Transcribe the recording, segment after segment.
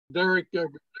Derek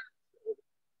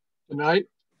tonight.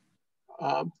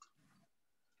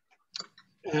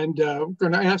 And I'm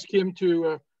going to ask him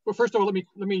to, well, first of all,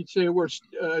 let me say a word.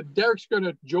 Derek's going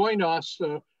to join us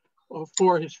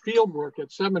for his field work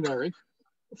at seminary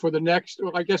for the next,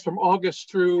 well, I guess from August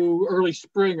through early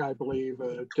spring, I believe,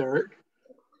 Derek.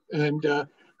 And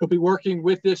he'll be working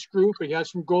with this group. He has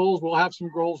some goals. We'll have some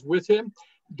goals with him.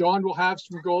 Dawn will have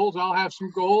some goals. I'll have some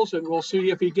goals, and we'll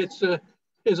see if he gets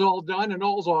his all done and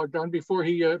all's all done before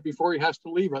he has to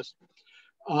leave us.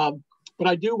 But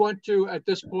I do want to, at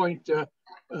this point,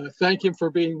 thank him for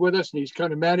being with us, and he's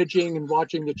kind of managing and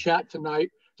watching the chat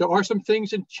tonight. There are some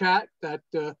things in chat that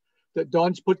that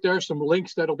Dawn's put there, some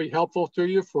links that'll be helpful to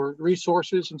you for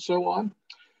resources and so on.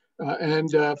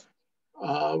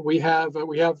 We have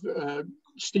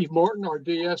Steve Morton, our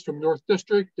DS from North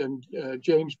District, and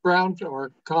James Brown,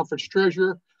 our conference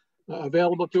treasurer,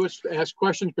 available to us to ask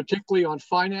questions, particularly on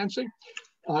financing.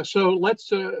 So let's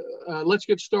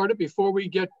get started. Before we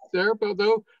get there,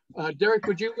 though, Derek,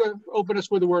 would you open us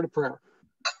with a word of prayer?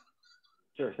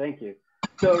 Sure, thank you.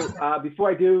 So before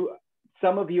I do,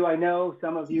 some of you I know,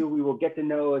 some of you we will get to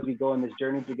know as we go on this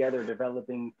journey together,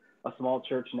 developing a small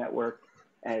church network.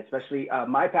 And especially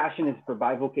my passion is for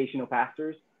bivocational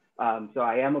pastors. So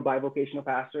I am a bivocational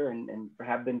pastor and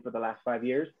have been for the last 5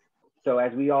 years. So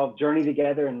as we all journey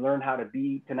together and learn how to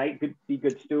be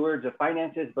good stewards of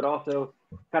finances, but also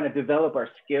kind of develop our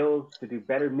skills to do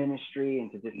better ministry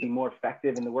and to just be more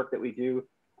effective in the work that we do,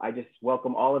 I just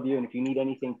welcome all of you. And if you need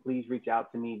anything, please reach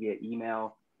out to me via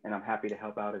email, and I'm happy to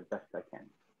help out as best I can.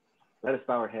 Let us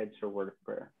bow our heads for a word of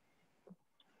prayer.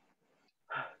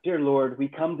 Dear Lord, we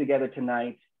come together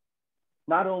tonight,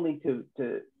 not only to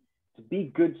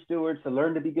be good stewards, to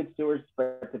learn to be good stewards,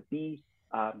 but to be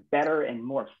better and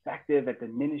more effective at the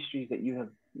ministries that you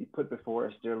put before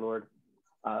us, dear Lord.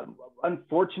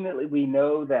 Unfortunately, we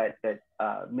know that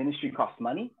ministry costs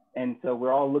money. And so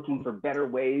we're all looking for better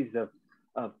ways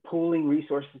of pooling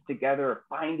resources together, of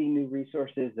finding new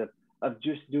resources, of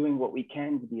just doing what we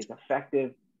can to be as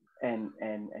effective and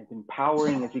as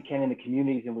empowering as we can in the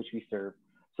communities in which we serve.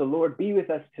 So Lord, be with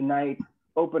us tonight.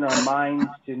 Open our minds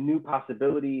to new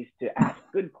possibilities, to ask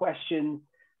good questions,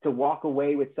 to walk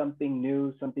away with something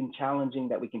new, something challenging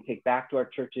that we can take back to our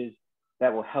churches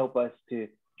that will help us to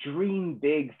dream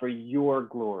big for your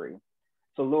glory.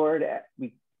 So Lord,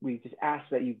 we just ask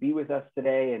that you be with us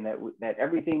today, and that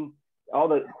everything, all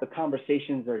the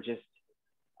conversations are just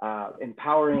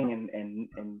empowering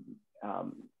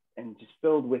and just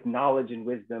filled with knowledge and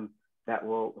wisdom that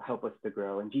will help us to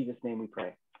grow. In Jesus' name we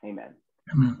pray. Amen.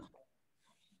 Amen.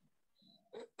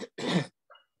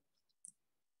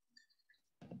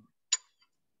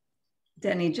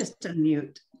 Denny, just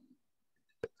unmute.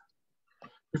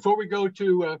 Before we go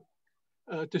to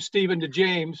Steve and to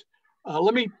James,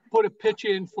 let me put a pitch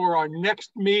in for our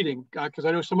next meeting, because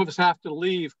I know some of us have to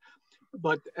leave.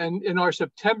 But in our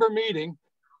September meeting,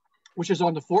 which is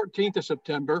on the 14th of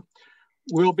September,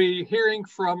 we'll be hearing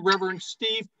from Reverend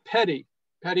Steve Petty.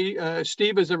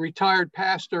 Steve is a retired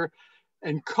pastor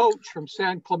and coach from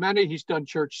San Clemente. He's done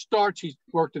church starts. He's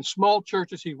worked in small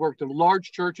churches. He's worked in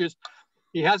large churches.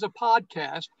 He has a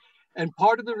podcast. And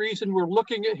part of the reason we're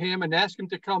looking at him and ask him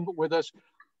to come with us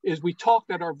is we talked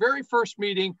at our very first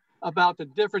meeting about the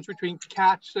difference between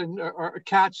cats and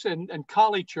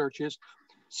collie churches.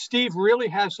 Steve really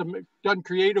has done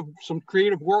some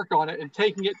creative work on it and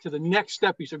taking it to the next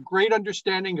step. He's a great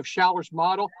understanding of Schaller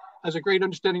model,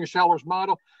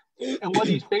 And what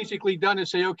he's basically done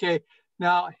is say, okay,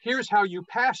 now here's how you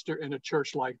pastor in a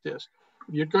church like this.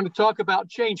 You're going to talk about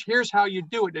change. Here's how you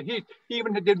do it. And he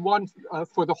even did one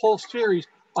for the whole series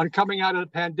on coming out of the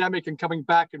pandemic and coming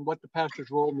back and what the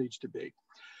pastor's role needs to be.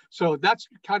 So that's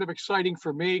kind of exciting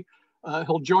for me.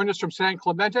 He'll join us from San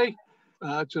Clemente.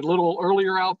 It's a little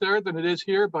earlier out there than it is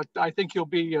here, but I think you'll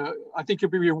be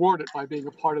rewarded by being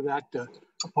a part of that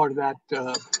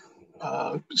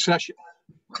session.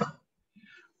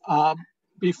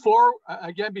 Before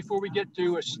we get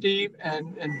to Steve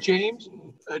and James,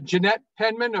 Jeanette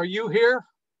Penman, are you here?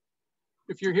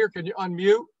 If you're here, can you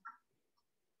unmute?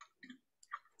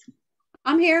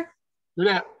 I'm here.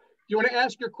 Jeanette, do you want to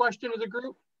ask your question of the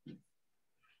group?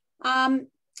 I'm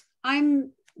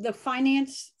the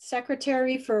finance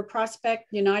secretary for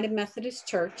Prospect United Methodist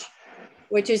Church,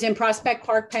 which is in Prospect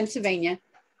Park, Pennsylvania.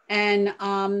 And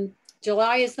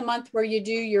July is the month where you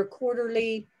do your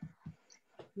quarterly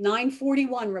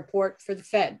 941 report for the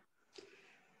Fed.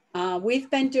 We've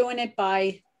been doing it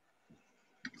by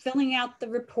filling out the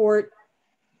report,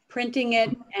 printing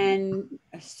it, and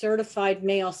a certified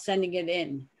mail sending it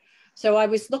in. So I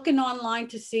was looking online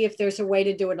to see if there's a way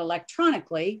to do it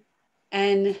electronically.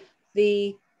 and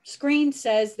the screen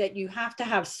says that you have to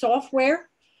have software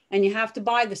and you have to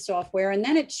buy the software. And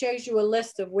then it shows you a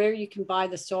list of where you can buy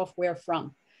the software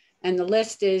from. And the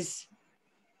list is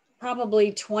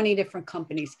probably 20 different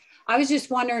companies. I was just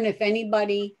wondering if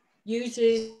anybody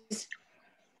uses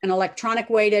an electronic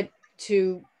way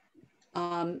to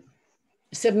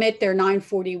submit their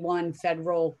 941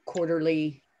 federal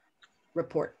quarterly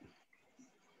report.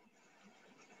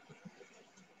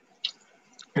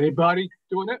 Anybody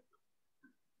doing it?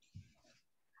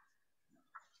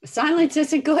 Silence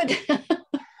isn't good.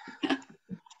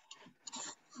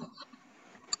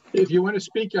 If you want to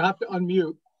speak, you have to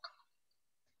unmute.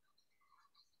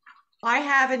 I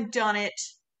haven't done it.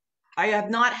 I have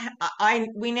not.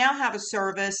 We now have a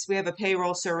service. We have a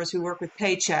payroll service. We work with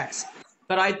Paychex,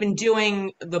 but I've been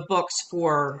doing the books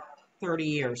for 30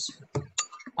 years.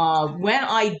 When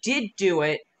I did do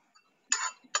it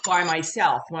by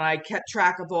myself, when I kept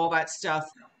track of all that stuff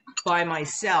by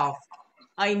myself,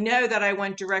 I know that I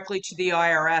went directly to the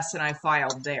IRS and I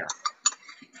filed there.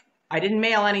 I didn't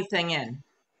mail anything in.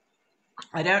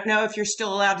 I don't know if you're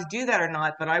still allowed to do that or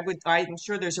not, but I'm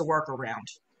sure there's a workaround.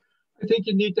 I think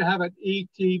you need to have an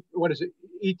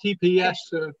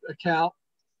ETPS account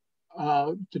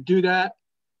to do that.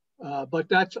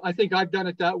 But I think I've done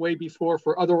it that way before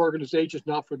for other organizations,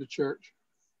 not for the church.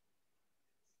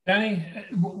 Danny,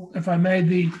 if I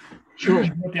may, Sure.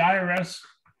 What the IRS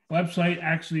website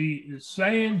actually is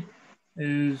saying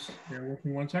is, bear with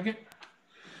me 1 second,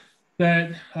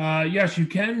 that yes, you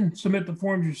can submit the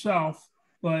forms yourself,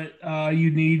 but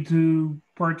you need to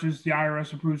purchase the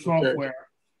IRS approved software. Okay.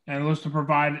 And a list of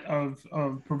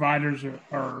providers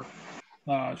are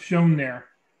shown there.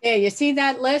 Yeah, you see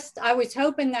that list? I was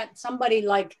hoping that somebody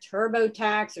like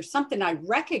TurboTax or something I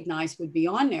recognize would be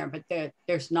on there, but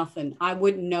there's nothing. I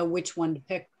wouldn't know which one to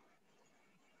pick.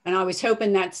 And I was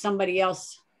hoping that somebody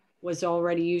else was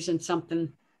already using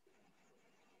something.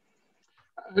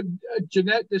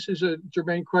 Jeanette, this is a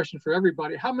germane question for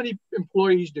everybody. How many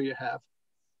employees do you have?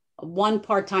 One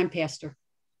part-time pastor.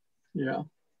 Yeah.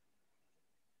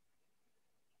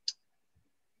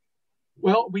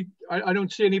 Well, I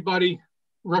don't see anybody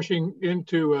rushing in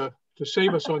to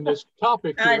save us on this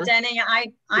topic here. Denny,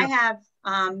 I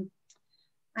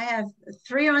have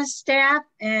 3 on staff,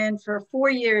 and for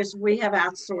 4 years we have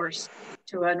outsourced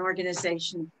to an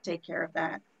organization to take care of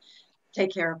that,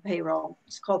 take care of payroll.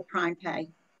 It's called Prime Pay.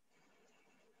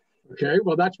 Okay,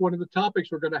 well, that's one of the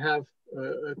topics we're going to have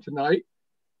tonight.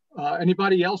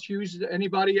 Anybody else use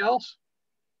anybody else?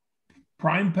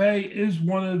 Prime Pay is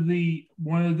one of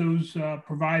those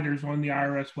providers on the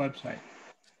IRS website.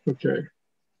 Okay.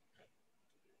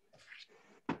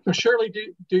 Now, Shirley,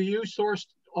 do you source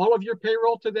all of your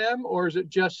payroll to them, or is it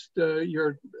just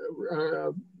your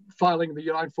filing the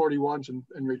 941s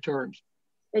and returns?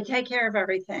 They take care of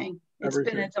everything. It's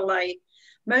been a delight,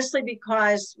 mostly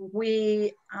because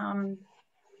we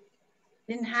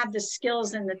didn't have the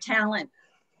skills and the talent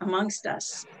amongst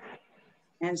us.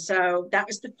 And so that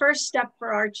was the first step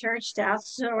for our church to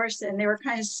outsource, and they were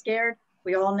kind of scared.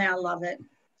 We all now love it.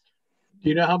 Do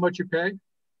you know how much you pay?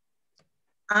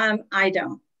 I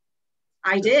don't.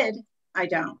 I did. I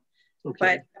don't. Okay.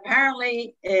 But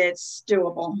apparently it's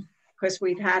doable because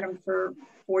we've had them for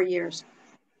 4 years.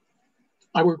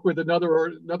 I work with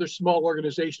another small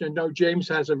organization, and know James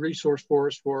has a resource for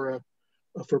us for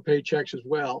Paychex as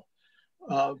well.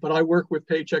 But I work with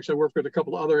Paychex. I work with a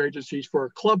couple of other agencies for a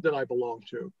club that I belong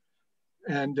to,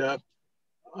 and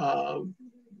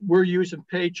we're using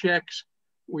Paychex.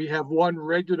 We have one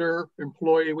regular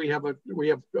employee. We have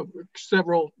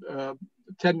several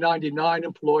 1099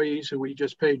 employees who we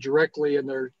just pay directly, and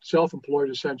they're self-employed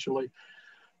essentially.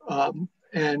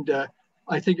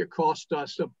 I think it costs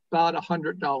us about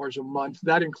 $100 a month.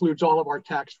 That includes all of our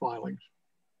tax filings.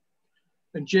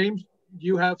 And James, do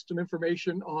you have some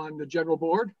information on the general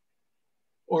board?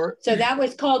 Or so that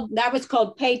was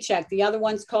called Paycheck. The other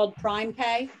one's called Prime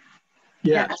Pay.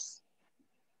 Yes.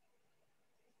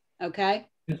 Okay.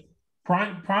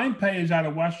 Prime Pay is out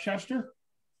of Westchester,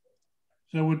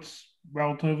 so it's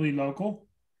relatively local.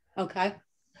 Okay.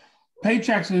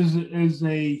 Paychex is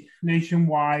a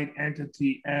nationwide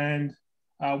entity, and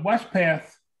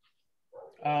WestPath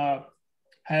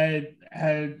had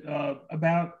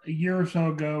about a year or so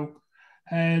ago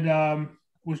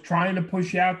was trying to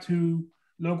push out to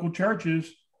local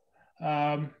churches,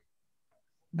 going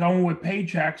with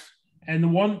Paychex, and the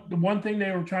one thing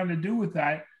they were trying to do with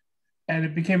that, and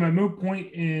it became a moot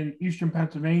point in Eastern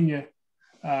Pennsylvania,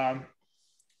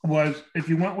 was if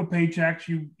you went with Paychex,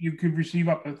 you could receive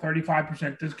up to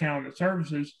 35% discount on the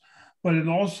services, but it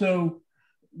also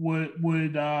would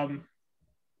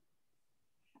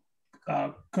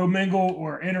commingle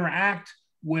or interact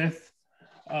with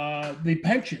the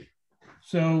pension.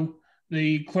 So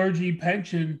the clergy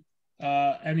pension,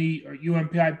 any or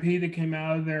UMPIP that came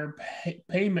out of their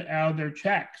payment, out of their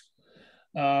checks,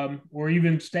 or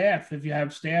even staff, if you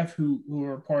have staff who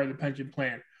are part of the pension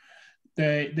plan,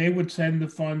 they would send the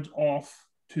funds off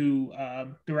to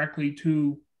directly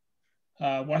to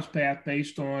Westpath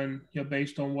based on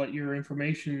what your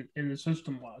information in the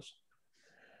system was.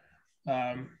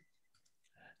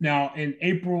 Now, in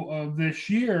April of this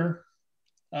year,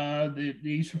 the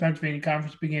Eastern Pennsylvania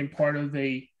Conference became part of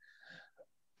a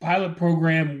pilot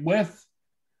program with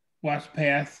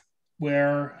Westpath,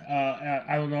 where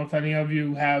I don't know if any of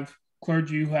you have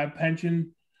clergy who have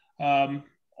pension on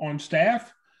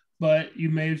staff, but you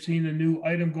may have seen a new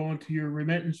item go into your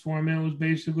remittance form. And it was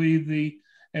basically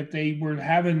if they were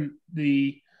having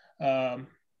the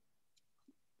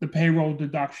payroll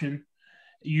deduction,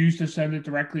 you used to send it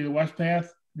directly to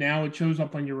Westpath. Now it shows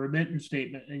up on your remittance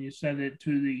statement, and you send it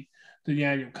to the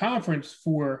annual conference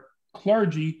for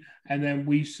clergy, and then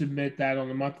we submit that on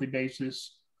a monthly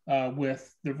basis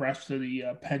with the rest of the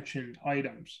pension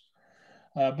items.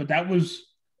 But that was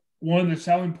one of the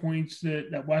selling points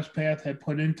that Westpath had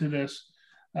put into this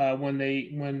when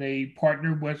they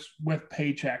partnered with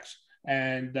Paychex,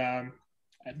 and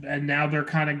now they're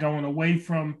kind of going away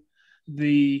from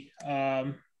the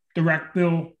direct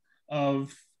bill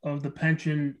of the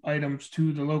pension items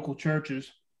to the local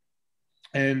churches,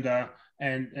 and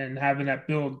having that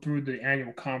billed through the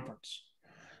annual conference.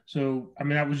 So, I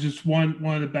mean, that was just one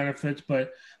of the benefits,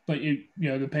 but the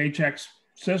Paychex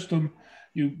system,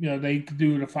 they could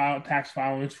do the tax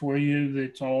filings for you.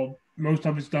 Most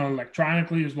of it's done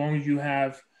electronically, as long as you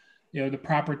have, the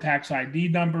proper tax ID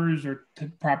numbers or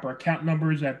proper account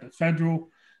numbers at the federal,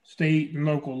 state, and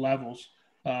local levels.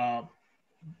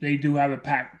 They do have a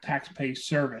tax pay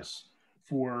service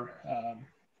for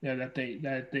that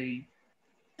they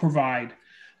provide,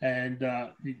 and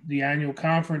the annual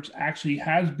conference actually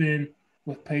has been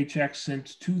with Paychex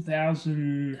since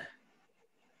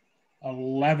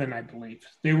 2011, I believe.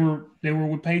 They were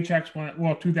with Paychex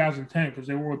 2010, because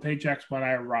they were with Paychex when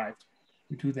I arrived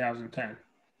in 2010.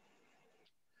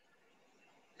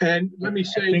 And let me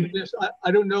say this: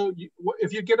 I don't know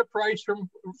if you get a price from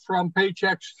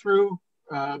Paychex through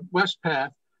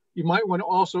Westpath, you might want to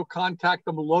also contact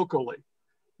them locally,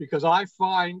 because I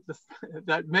find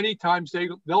that many times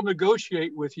they'll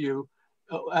negotiate with you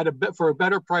for a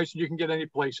better price than you can get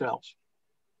anyplace else.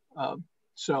 Okay.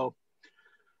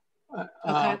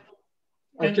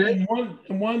 And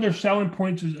one of their selling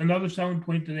points is another selling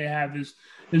point that they have is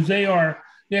they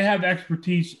have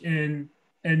expertise in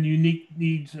unique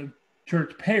needs of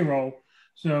church payroll.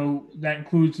 So that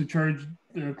includes the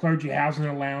clergy housing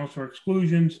allowance or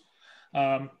exclusions,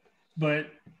 but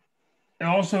it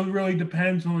also really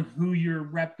depends on who your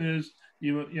rep is.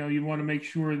 You want to make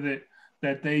sure that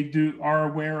they are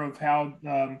aware of how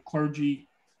clergy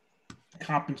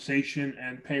compensation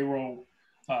and payroll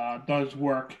does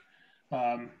work.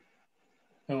 So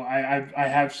I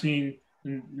have seen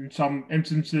in some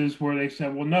instances where they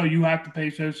said, well, no, you have to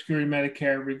pay Social Security,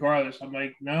 Medicare regardless. I'm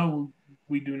like, no,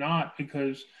 we do not,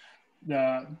 because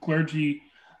the clergy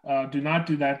do not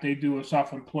do that. They do a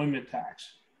self-employment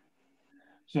tax.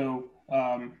 So,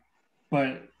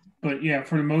 but yeah,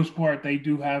 for the most part, they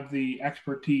do have the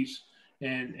expertise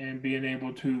in being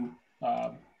able to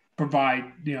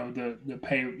provide, the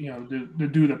pay, to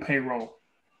do the payroll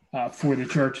for the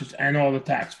churches and all the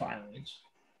tax filings.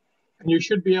 And you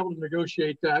should be able to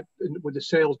negotiate that with the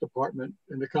sales department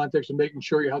in the context of making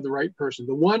sure you have the right person.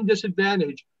 The one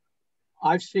disadvantage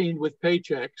I've seen with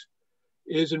Paychex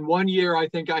is in 1 year, I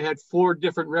think I had 4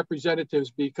 different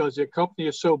representatives, because the company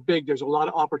is so big, there's a lot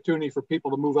of opportunity for people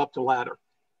to move up the ladder.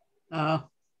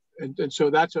 And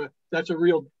so that's a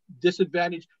real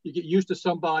disadvantage. You get used to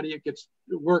somebody, it gets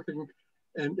working,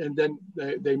 and then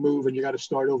they move, and you got to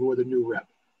start over with a new rep.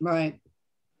 Right.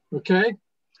 Okay.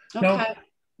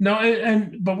 No,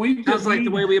 but we sounds like the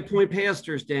way we appoint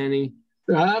pastors, Danny.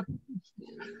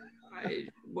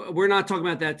 We're not talking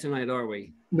about that tonight, are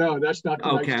we? No, that's not.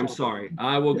 Okay, I'm sorry.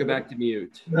 I will go back to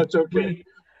mute. That's okay.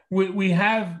 We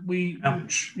have been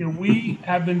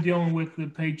dealing with the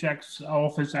Paychex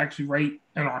office actually right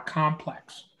in our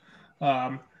complex,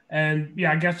 and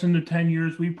yeah, I guess in the 10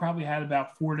 years we probably had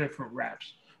about 4 different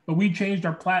reps, but we changed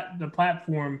the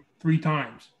platform 3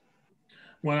 times.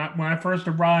 When I first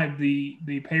arrived,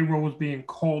 the payroll was being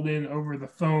called in over the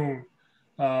phone,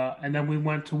 and then we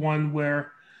went to one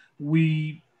where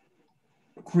we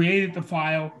created the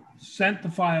file, sent the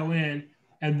file in,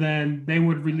 and then they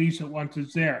would release it once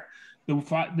it's there. The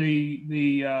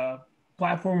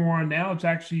platform we're on now, it's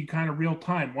actually kind of real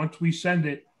time. Once we send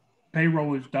it,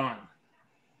 payroll is done.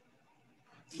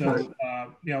 So,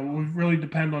 you know, we really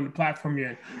depend on the platform you're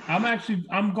in.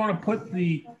 I'm going to put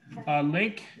the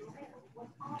link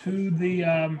to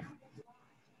the,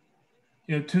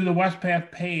 you know, to the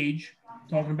Westpath page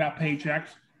talking about paychecks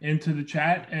into the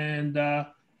chat, and you know,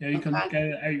 you can look at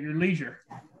it at your leisure.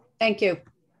 Thank you.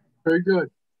 Very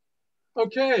good.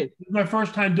 Okay. This is my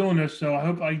first time doing this, so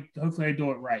hopefully I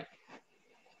do it right.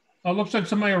 Oh, it looks like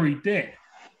somebody already did,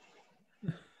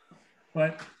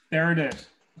 but there it is.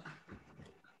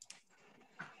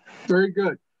 Very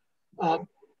good.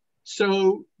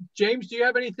 So, James, do you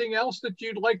have anything else that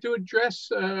you'd like to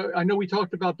address? I know we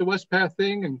talked about the Westpath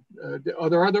thing, and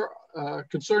are there other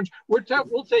concerns?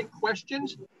 We'll take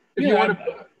questions. If you want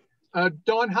to,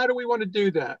 Dawn, how do we want to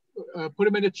do that? Put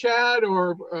them in the chat,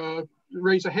 or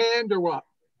raise a hand, or what?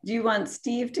 Do you want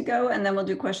Steve to go, and then we'll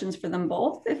do questions for them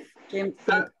both? If James,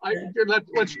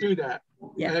 let's do that.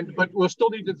 Yeah. But we'll still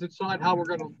need to decide how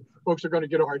folks are going to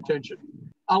get our attention.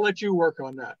 I'll let you work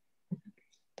on that.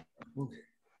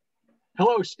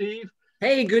 Hello, Steve.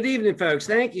 Hey, good evening, folks.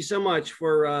 Thank you so much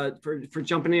for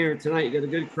jumping in here tonight. You got a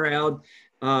good crowd.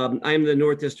 I'm the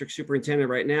North District Superintendent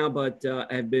right now, but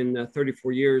I've been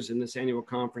 34 years in this annual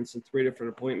conference and 3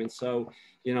 different appointments. So,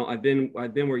 you know, I've been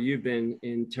where you've been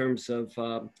in terms of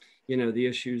you know, the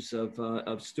issues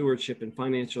of stewardship and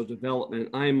financial development.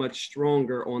 I'm much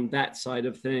stronger on that side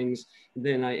of things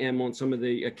than I am on some of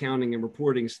the accounting and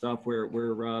reporting stuff where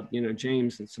you know,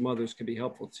 James and some others could be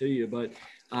helpful to you. But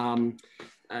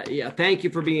yeah, thank you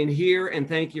for being here, and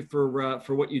thank you for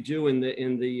what you do in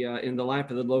the life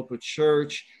of the local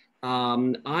church.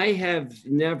 I have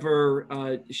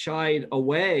never shied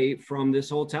away from this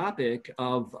whole topic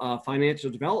of financial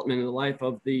development in the life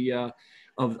of the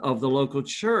local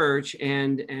church,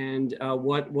 and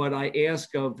what I ask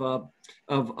of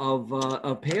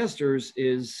pastors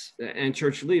is, and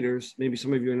church leaders, maybe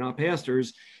some of you are not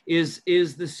pastors, is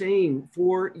the same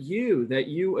for you, that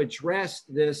you address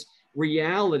this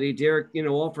reality. Derek, you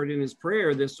know, offered in his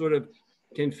prayer this sort of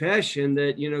confession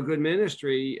that, you know, good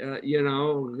ministry, you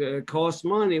know, costs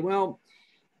money. Well,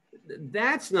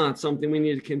 that's not something we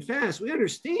need to confess. We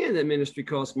understand that ministry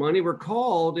costs money. We're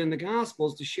called in the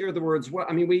Gospels to share the words.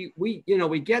 I mean, we you know,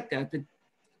 we get that.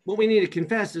 What we need to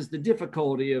confess is the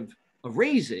difficulty of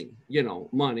raising, you know,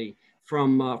 money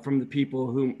from the people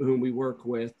whom we work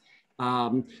with.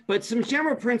 But some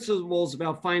general principles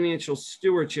about financial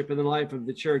stewardship in the life of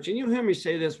the church, and you'll hear me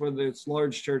say this, whether it's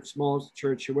large church, small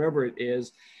church, whoever it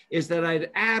is that I'd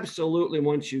absolutely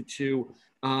want you to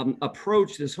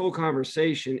approach this whole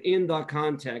conversation in the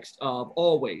context of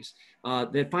always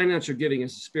that financial giving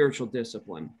is a spiritual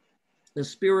discipline.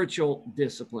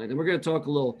 And we're going to talk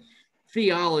a little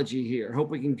theology here. Hope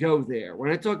we can go there.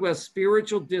 When I talk about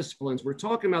spiritual disciplines, we're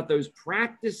talking about those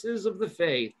practices of the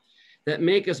faith that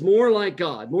make us more like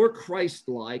God, more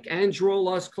Christ-like, and draw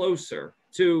us closer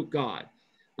to God.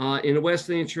 In the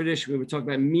Wesleyan tradition, we would talk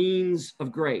about means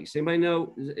of grace. Anybody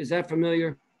know? Is that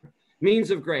familiar?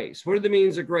 Means of grace. What are the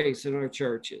means of grace in our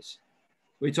churches?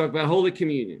 We talk about Holy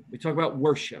Communion. We talk about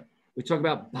worship. We talk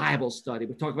about Bible study.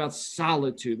 We talk about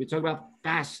solitude. We talk about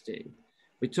fasting.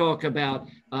 We talk about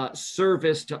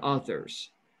service to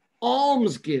others.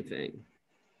 Almsgiving.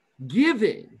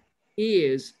 Giving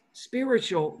is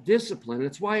spiritual discipline.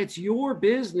 That's why it's your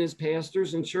business,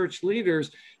 pastors and church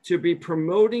leaders, to be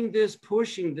promoting this,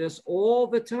 pushing this all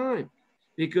the time,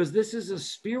 because this is a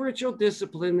spiritual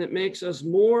discipline that makes us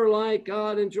more like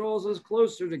God and draws us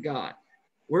closer to God.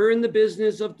 We're in the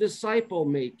business of disciple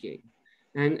making.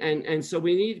 And so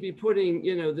we need to be putting,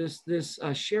 you know, this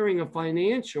sharing of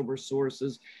financial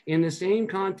resources in the same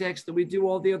context that we do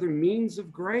all the other means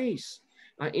of grace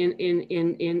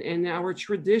in our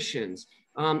traditions.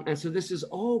 And so this has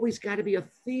always got to be a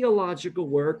theological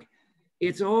work.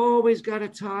 It's always got to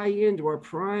tie into our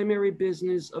primary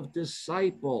business of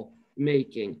disciple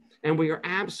making. And we are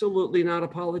absolutely not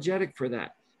apologetic for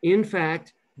that. In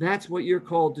fact, that's what you're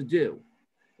called to do,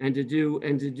 and to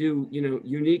do, you know,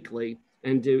 uniquely,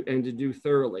 and to do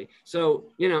thoroughly. So,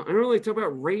 you know, I don't really talk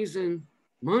about raising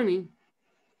money,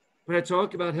 but I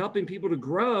talk about helping people to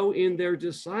grow in their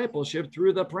discipleship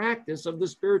through the practice of the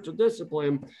spiritual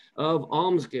discipline of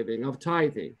almsgiving, of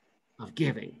tithing, of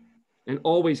giving, and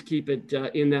always keep it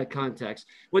in that context.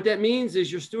 What that means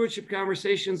is your stewardship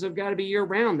conversations have got to be year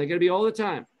round. They got to be all the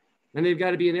time, and they've got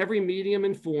to be in every medium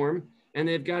and form, and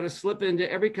they've got to slip into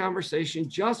every conversation,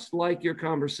 just like your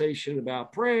conversation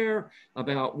about prayer,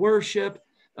 about worship,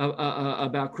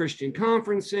 about Christian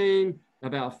conferencing,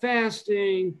 about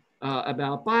fasting,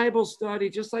 about Bible study.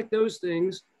 Just like those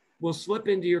things will slip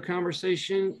into your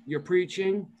conversation, your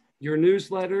preaching, your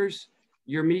newsletters,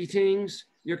 your meetings,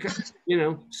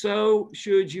 so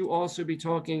should you also be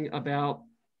talking about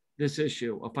this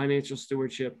issue of financial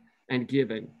stewardship and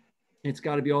giving. It's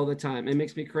got to be all the time. It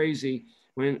makes me crazy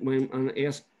when I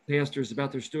ask pastors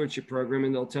about their stewardship program,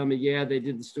 and they'll tell me, yeah, they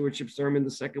did the stewardship sermon the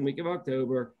second week of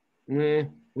October.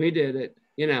 We did it.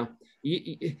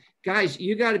 Guys,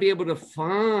 you got to be able to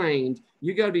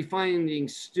be finding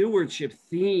stewardship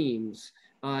themes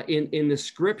in the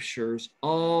scriptures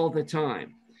all the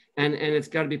time. And it's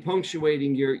got to be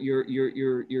punctuating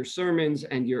your sermons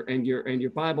and your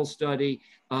Bible study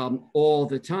all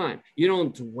the time. You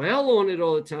don't dwell on it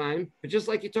all the time, but just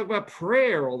like you talk about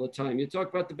prayer all the time, you talk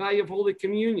about the value of Holy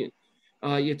Communion,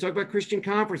 you talk about Christian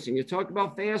conferencing, you talk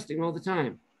about fasting all the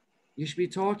time. You should be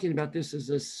talking about this as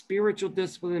a spiritual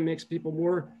discipline that makes people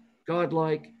more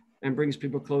godlike and brings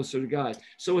people closer to God.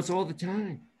 So it's all the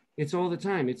time. It's all the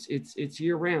time. It's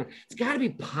year round. It's got to be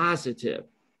positive.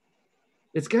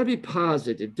 It's got to be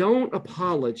positive. Don't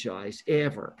apologize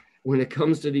ever when it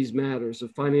comes to these matters of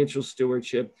financial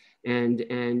stewardship and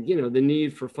the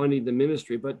need for funding the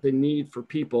ministry, but the need for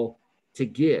people to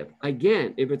give.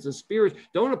 Again, if it's a spirit,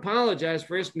 don't apologize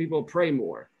for asking people to pray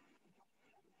more.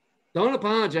 Don't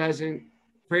apologize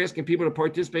for asking people to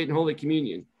participate in Holy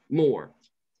Communion more.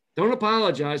 Don't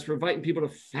apologize for inviting people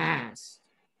to fast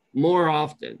more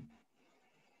often.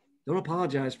 Don't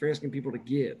apologize for asking people to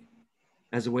give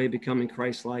as a way of becoming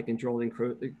Christ-like and drawing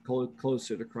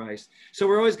closer to Christ. So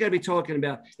we're always got to be talking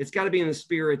about, it's got to be in the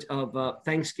spirit of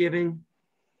thanksgiving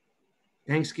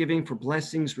for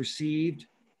blessings received,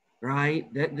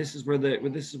 right? This is where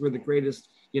the greatest,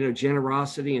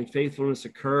 generosity and faithfulness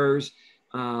occurs.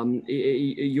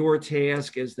 Your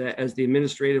task as the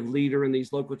administrative leader in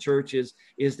these local churches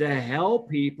is to help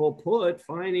people put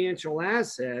financial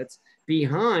assets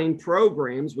behind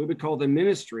programs, we would call them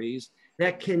ministries,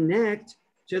 that connect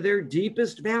to their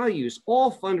deepest values.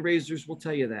 All fundraisers will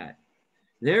tell you that.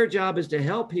 Their job is to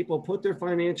help people put their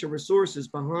financial resources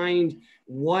behind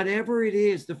whatever it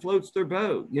is that floats their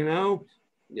boat,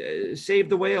 Save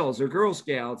the Whales or Girl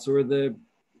Scouts or the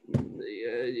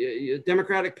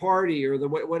Democratic Party or the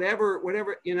whatever,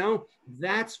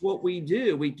 that's what we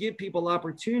do. We give people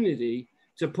opportunity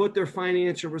to put their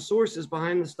financial resources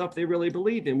behind the stuff they really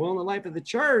believe in. Well, in the life of the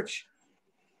church,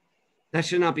 that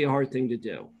should not be a hard thing to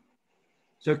do.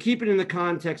 So keep it in the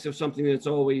context of something that's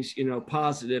always,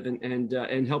 positive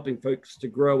and helping folks to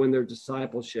grow in their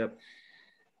discipleship.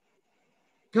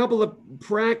 Couple of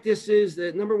practices.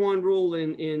 That number one rule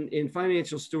in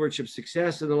financial stewardship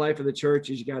success in the life of the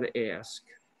church is you got to ask.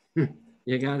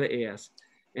 You got to ask,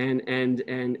 and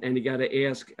you got to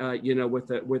ask,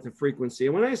 with a frequency.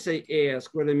 And when I say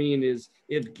ask, what I mean is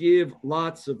give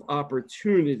lots of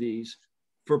opportunities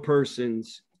for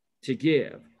persons to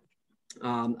give.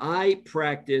 I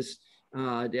practiced.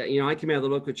 I came out of the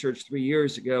local church 3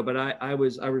 years ago, but I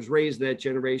was raised in that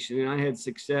generation, and I had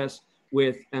success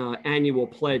with annual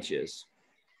pledges.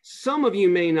 Some of you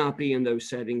may not be in those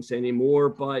settings anymore,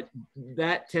 but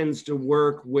that tends to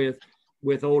work with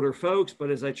older folks. But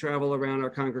as I travel around our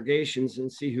congregations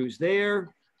and see who's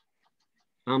there,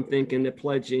 I'm thinking that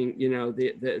pledging,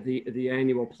 the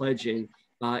annual pledging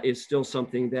is still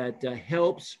something that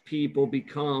helps people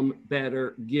become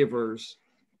better givers,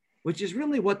 which is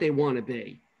really what they want to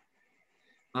be.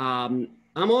 I'm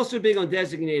also big on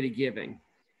designated giving.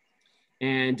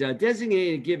 And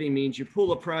designated giving means you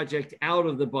pull a project out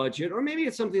of the budget, or maybe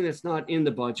it's something that's not in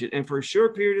the budget. And for a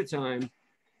short period of time,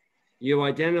 you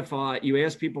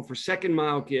ask people for second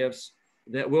mile gifts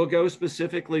that will go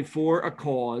specifically for a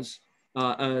cause,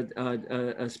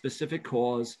 a specific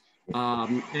cause.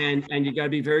 And you got to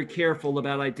be very careful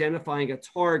about identifying a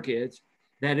target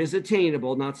that is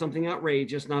attainable, not something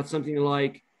outrageous, not something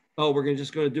like, oh, we're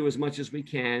just going to do as much as we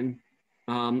can.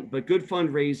 But good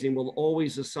fundraising will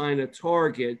always assign a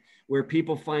target where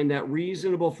people find that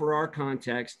reasonable for our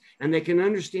context, and they can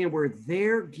understand where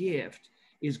their gift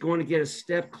is going to get a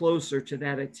step closer to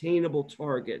that attainable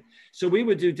target. So we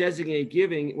would do designated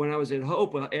giving when I was at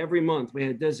Hope. Every month we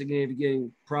had a designated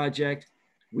giving project.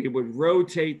 We would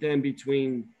rotate them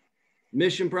between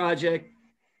mission project,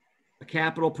 a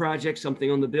capital project,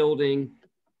 something on the building,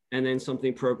 and then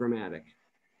something programmatic.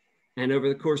 And over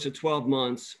the course of 12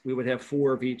 months, we would have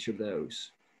 4 of each of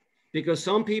those. Because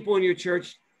some people in your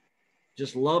church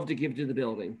just love to give to the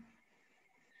building.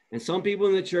 And some people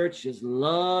in the church just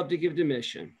love to give to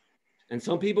mission. And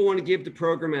some people want to give to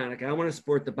programmatic. I want to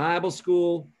support the Bible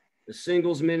school, the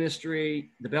singles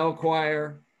ministry, the bell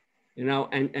choir,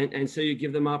 and so you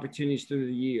give them opportunities through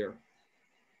the year.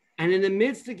 And in the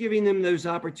midst of giving them those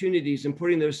opportunities and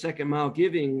putting those second mile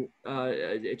giving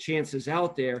chances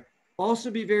out there, also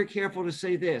be very careful to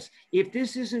say this: if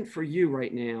this isn't for you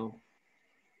right now,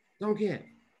 don't give,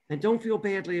 and don't feel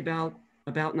badly about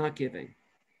not giving.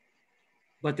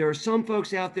 But there are some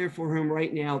folks out there for whom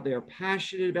right now they're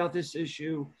passionate about this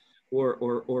issue,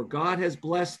 or God has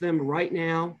blessed them right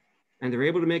now, and they're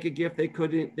able to make a gift they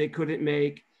couldn't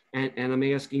make. And I'm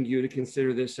asking you to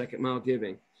consider this second mile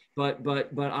giving. But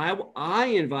I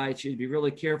invite you to be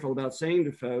really careful about saying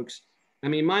to folks, I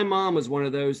mean, my mom was one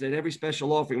of those that every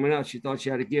special offering went out, she thought she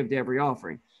had to give to every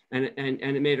offering, and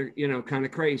it made her, kind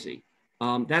of crazy.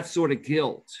 That's sort of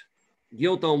guilt.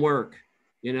 Guilt don't work,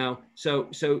 So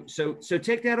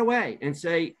take that away and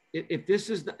say, if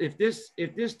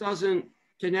this doesn't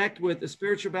connect with the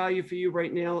spiritual value for you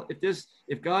right now,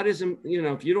 if God isn't,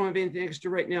 if you don't have anything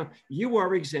extra right now, you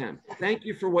are exempt. Thank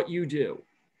you for what you do.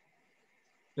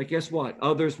 But guess what?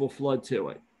 Others will flood to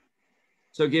it.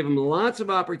 So give them lots of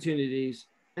opportunities,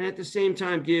 and at the same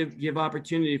time, give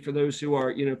opportunity for those who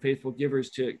are, faithful givers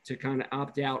to kind of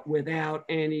opt out without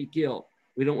any guilt.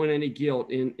 We don't want any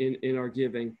guilt in our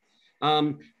giving.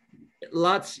 You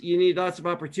need lots of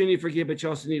opportunity for give, but you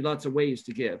also need lots of ways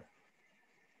to give.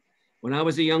 When I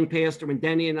was a young pastor, when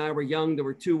Denny and I were young, there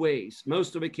were two ways.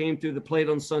 Most of it came through the plate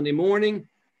on Sunday morning,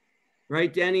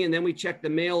 right, Denny? And then we checked the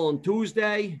mail on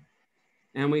Tuesday,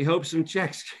 and we hope some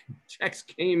checks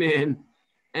came in,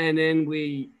 and then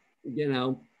we,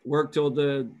 work till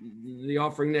the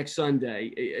offering next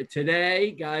Sunday.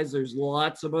 Today, guys, there's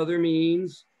lots of other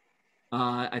means.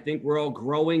 I think we're all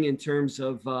growing in terms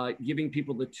of giving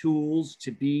people the tools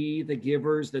to be the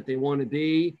givers that they want to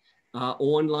be.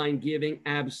 Online giving,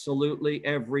 absolutely.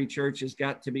 Every church has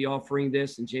got to be offering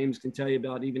this, and James can tell you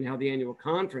about even how the annual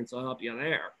conference will help you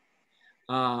there.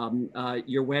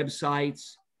 Your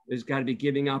websites, there's got to be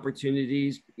giving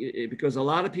opportunities, because a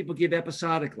lot of people give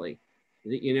episodically.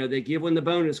 They give when the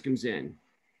bonus comes in.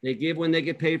 They give when they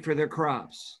get paid for their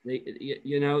crops. They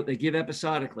give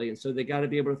episodically. And so they got to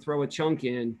be able to throw a chunk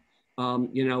in,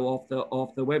 off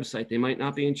the website. They might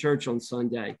not be in church on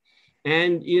Sunday.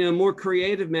 And, more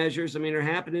creative measures, are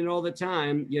happening all the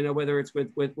time, whether it's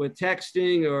with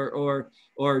texting or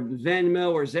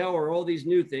Venmo or Zelle or all these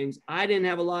new things. I didn't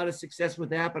have a lot of success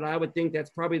with that, but I would think that's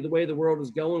probably the way the world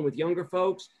is going with younger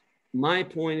folks. My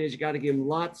point is, you got to give them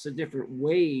lots of different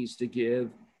ways to give,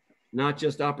 not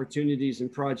just opportunities and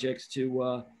projects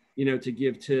to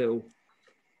give to.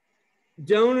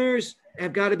 Donors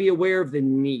have got to be aware of the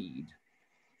need.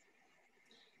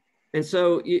 And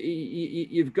so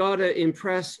you've got to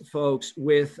impress folks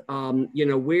with,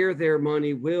 where their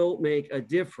money will make a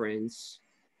difference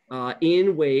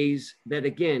in ways that,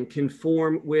 again,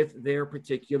 conform with their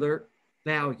particular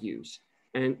values.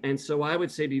 And so I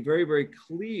would say be very, very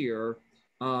clear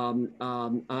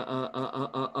about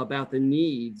the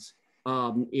needs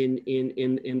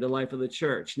in the life of the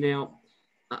church. Now,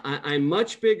 I'm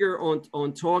much bigger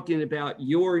on talking about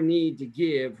your need to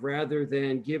give rather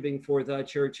than giving for the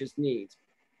church's needs.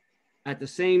 At the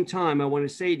same time, I want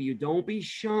to say to you, don't be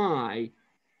shy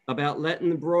about letting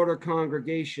the broader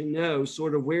congregation know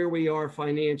sort of where we are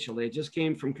financially. I just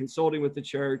came from consulting with the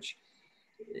church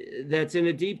that's in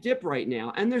a deep dip right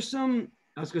now. And there's some,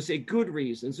 I was going to say good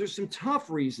reasons. There's some tough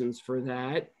reasons for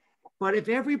that. But if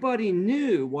everybody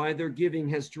knew why their giving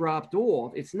has dropped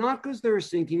off, it's not because they're a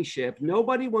sinking ship.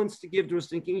 Nobody wants to give to a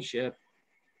sinking ship.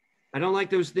 I don't like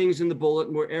those things in the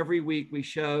bulletin where every week we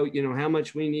show, how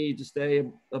much we need to stay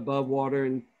above water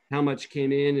and how much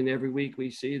came in. And every week we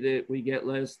see that we get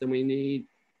less than we need.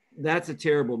 That's a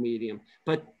terrible medium.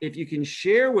 But if you can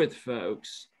share with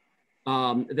folks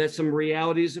that some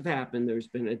realities have happened, there's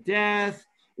been a death,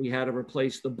 we had to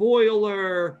replace the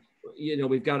boiler,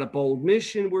 we've got a bold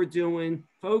mission we're doing.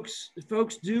 Folks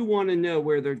do want to know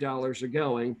where their dollars are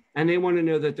going, and they want to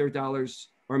know that their dollars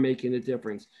are making a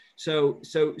difference. So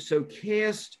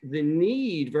cast the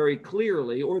need very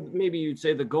clearly, or maybe you'd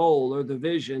say the goal or the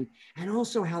vision, and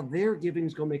also how their giving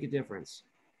is going to make a difference.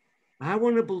 I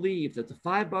want to believe that the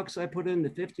 $5 I put in, the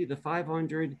 50, the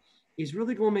 500 is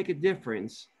really going to make a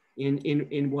difference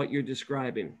in what you're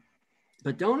describing.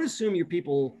 But don't assume your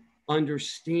people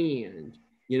understand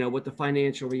what the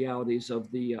financial realities of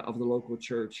the local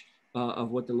church,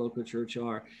 of what the local church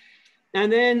are. And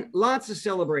then lots of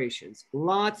celebrations,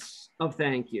 lots of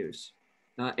thank yous.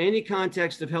 Any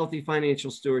context of healthy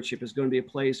financial stewardship is going to be a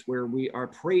place where we are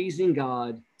praising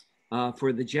God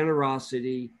for the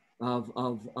generosity of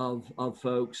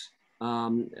folks.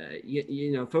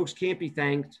 Folks can't be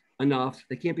thanked enough.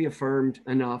 They can't be affirmed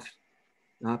enough.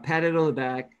 Pat it on the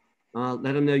back.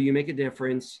 Let them know you make a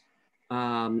difference.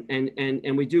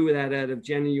 And we do that out of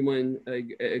genuine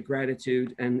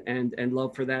gratitude and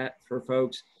love for that, for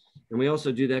folks. And we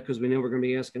also do that because we know we're going to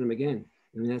be asking them again.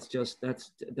 I mean, that's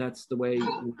the way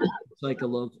the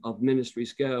cycle of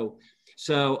ministries go.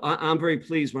 So I'm very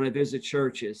pleased when I visit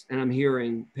churches and I'm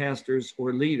hearing pastors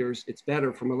or leaders, it's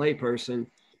better from a layperson,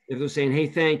 if they're saying, hey,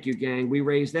 thank you, gang, we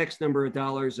raised X number of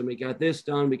dollars and we got this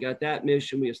done, we got that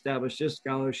mission, we established this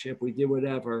scholarship, we did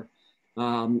whatever.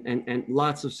 And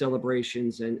lots of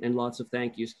celebrations and lots of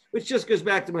thank yous, which just goes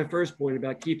back to my first point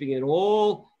about keeping it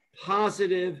all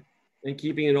positive and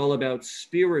keeping it all about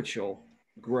spiritual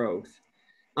growth.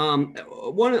 One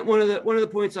of the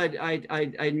points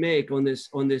I'd make on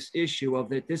this issue of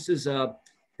that this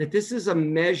is a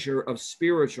measure of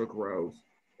spiritual growth,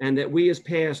 and that we as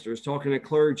pastors, talking to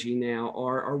clergy now,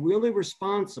 are really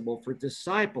responsible for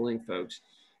discipling folks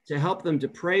to help them to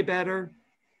pray better,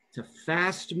 to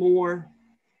fast more,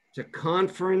 to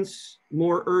conference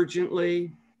more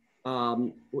urgently.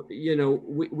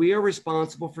 We are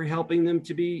responsible for helping them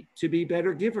to be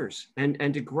better givers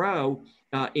and to grow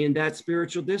in that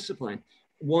spiritual discipline.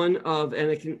 One of,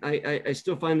 and I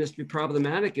still find this to be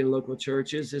problematic in local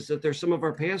churches, is that there's some of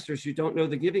our pastors who don't know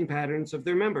the giving patterns of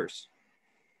their members.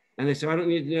 And they say, I don't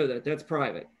need to know that. That's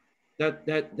private.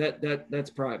 That's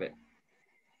private.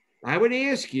 I would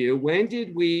ask you, when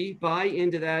did we buy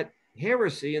into that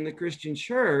heresy in the Christian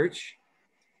church?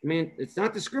 I mean, it's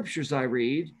not the scriptures I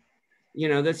read,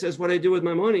 that says what I do with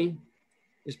my money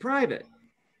is private.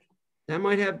 That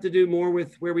might have to do more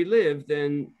with where we live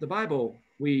than the Bible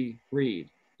we read.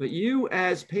 But you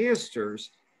as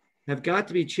pastors have got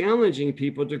to be challenging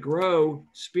people to grow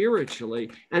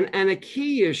spiritually. And a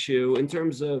key issue in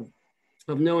terms of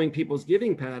knowing people's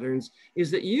giving patterns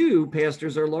is that you,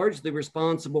 pastors, are largely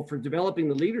responsible for developing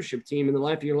the leadership team in the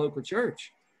life of your local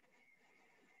church.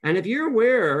 And if you're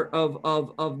aware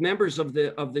of members of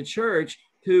the church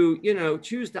who,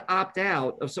 choose to opt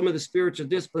out of some of the spiritual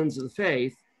disciplines of the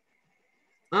faith,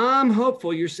 I'm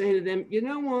hopeful you're saying to them, you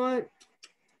know what?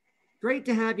 Great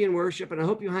to have you in worship, and I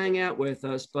hope you hang out with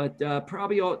us, but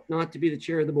probably ought not to be the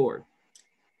chair of the board.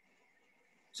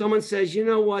 Someone says, you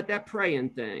know what, that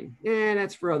praying thing,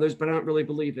 that's for others, but I don't really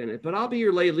believe in it. But I'll be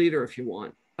your lay leader if you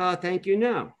want. Thank you,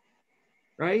 no.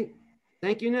 Right?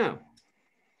 Thank you, no.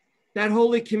 That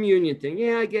Holy Communion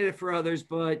thing, I get it for others,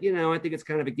 but, I think it's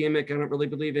kind of a gimmick. I don't really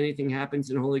believe anything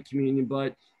happens in Holy Communion,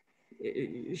 but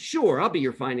sure, I'll be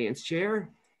your finance chair.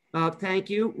 Thank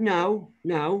you, no.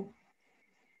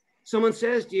 Someone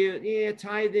says to you,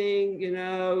 tithing,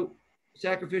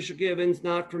 sacrificial giving's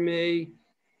not for me.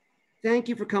 Thank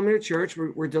you for coming to church.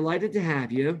 We're delighted to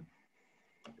have you,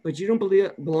 but you don't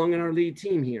belong in our lead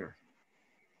team here.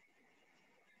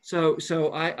 So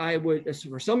I would,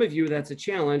 for some of you, that's a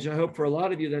challenge. I hope for a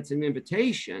lot of you, that's an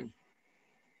invitation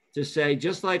to say,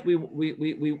 just like we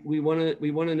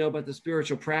want to know about the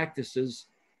spiritual practices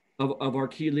of our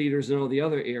key leaders in all the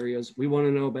other areas, we want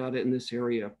to know about it in this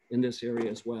area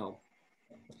as well.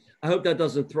 I hope that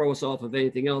doesn't throw us off of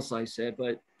anything else I said,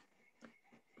 but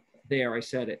there, I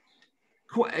said it.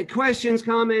 Questions,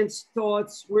 comments,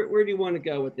 thoughts? Where do you want to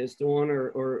go with this, Dawn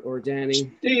or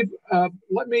Danny? Steve,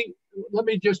 let me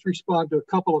just respond to a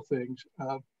couple of things,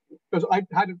 because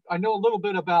I know a little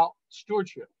bit about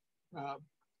stewardship.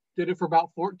 Did it for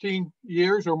about 14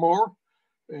 years or more,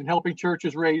 and helping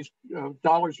churches raise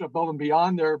dollars above and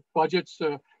beyond their budgets,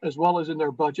 as well as in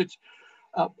their budgets.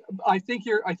 I think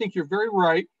you're very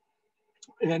right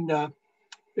in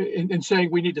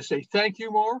saying we need to say thank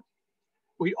you more.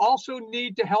 We also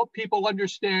need to help people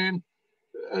understand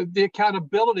the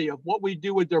accountability of what we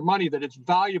do with their money, that it's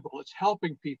valuable, it's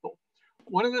helping people.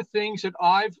 One of the things that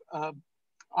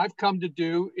I've come to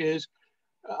do is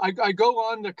I go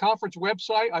on the conference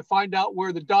website, I find out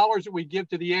where the dollars that we give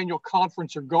to the annual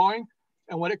conference are going.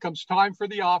 And when it comes time for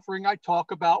the offering, I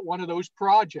talk about one of those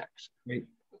projects. Right.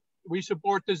 We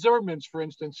support the Zimmermans, for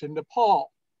instance, in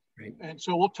Nepal. Right. And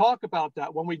so we'll talk about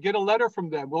that. When we get a letter from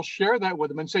them, we'll share that with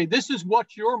them and say, this is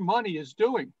what your money is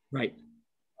doing. Right.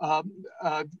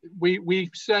 We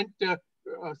sent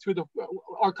through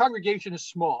our congregation is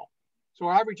small. So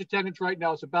our average attendance right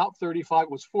now is about 35.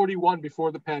 It was 41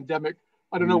 before the pandemic.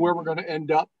 I don't know where we're going to end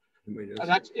up. And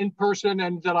that's in person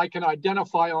and that I can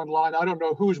identify online. I don't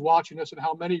know who's watching us and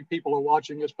how many people are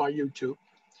watching us by YouTube.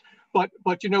 But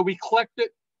we collected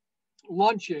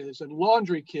lunches and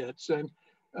laundry kits and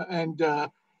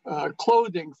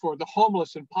clothing for the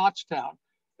homeless in Pottstown.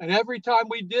 And every time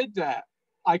we did that,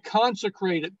 I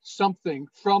consecrated something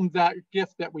from that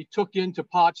gift that we took into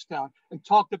Pottstown and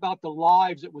talked about the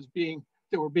lives that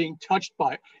were being touched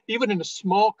by it, even in a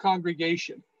small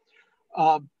congregation.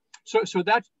 So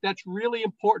that's really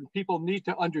important. People need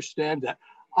to understand that.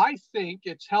 I think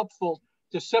it's helpful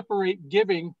to separate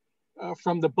giving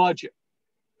from the budget.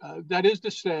 That is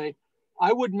to say,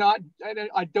 I would not,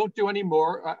 I don't do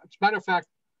anymore. As a matter of fact,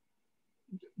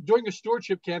 doing a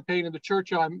stewardship campaign in the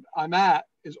church I'm at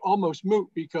is almost moot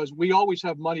because we always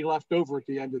have money left over at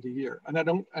the end of the year,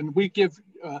 and we give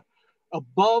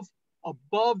above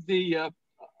the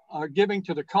our giving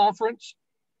to the conference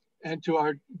and to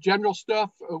our general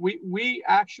stuff. We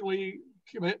actually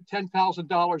commit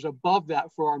 $10,000 above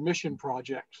that for our mission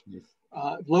projects,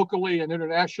 locally and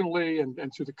internationally,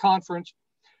 and through the conference,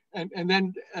 and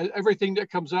then everything that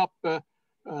comes up.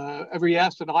 Every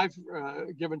ask that I've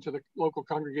given to the local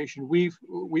congregation, we've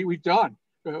done.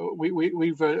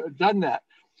 We've done that.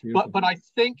 But I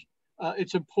think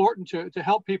it's important to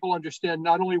help people understand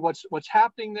not only what's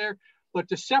happening there, but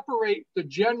to separate the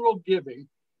general giving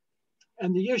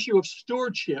and the issue of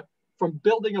stewardship from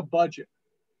building a budget.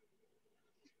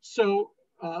 So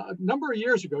a number of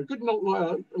years ago,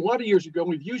 a lot of years ago,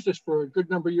 we've used this for a good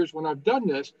number of years when I've done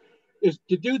this, is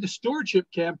to do the stewardship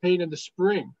campaign in the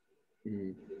spring.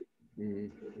 Do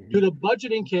the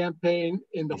budgeting campaign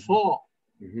in the fall,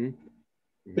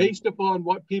 based upon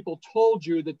what people told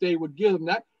you that they would give them.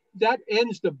 That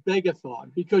ends the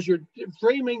begathon because you're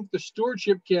framing the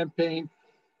stewardship campaign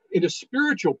in a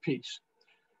spiritual piece.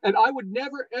 And I would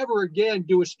never, ever again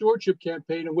do a stewardship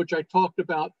campaign in which I talked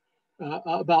about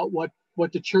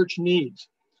what the church needs.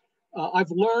 I've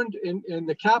learned in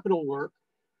the capital work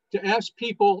to ask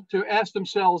people to ask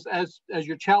themselves as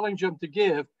you challenge them to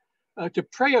give, to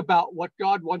pray about what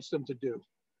God wants them to do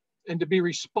and to be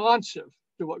responsive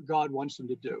to what God wants them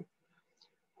to do.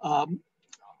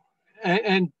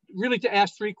 And really to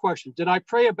ask three questions. Did I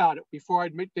pray about it before I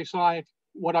decide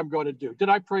what I'm going to do? Did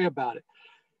I pray about it?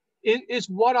 Is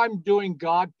what I'm doing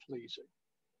God pleasing?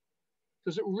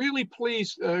 Does it really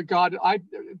please God?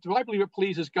 Do I believe it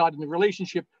pleases God in the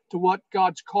relationship to what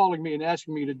God's calling me and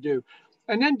asking me to do?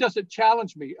 And then does it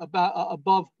challenge me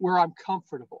above where I'm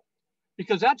comfortable?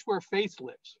 Because that's where faith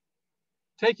lives,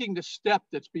 taking the step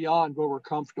that's beyond where we're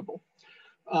comfortable.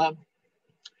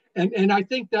 And I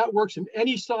think that works in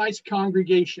any size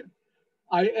congregation.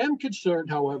 I am concerned,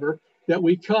 however, that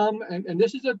we come, and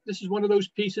this is one of those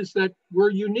pieces that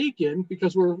we're unique in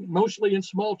because we're mostly in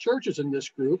small churches in this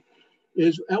group,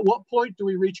 is at what point do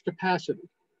we reach capacity?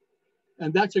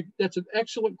 And that's an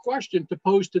excellent question to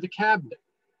pose to the cabinet.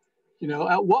 You know,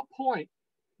 at what point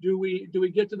do we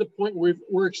get to the point where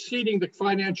we're exceeding the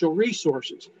financial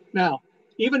resources? Now,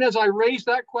 even as I raise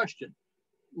that question,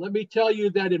 let me tell you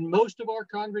that in most of our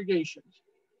congregations,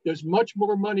 there's much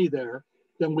more money there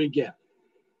than we get.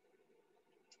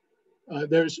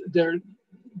 Many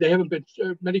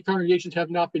congregations have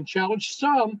not been challenged.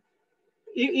 Some,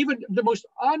 even the most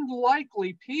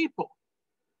unlikely people,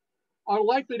 are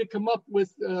likely to come up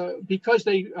with, because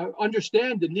they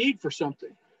understand the need for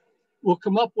something, will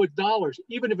come up with dollars,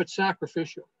 even if it's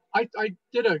sacrificial. I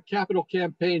did a capital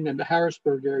campaign in the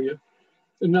Harrisburg area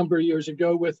a number of years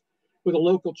ago with a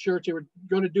local church. They were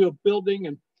going to do a building,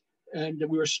 and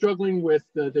we were struggling with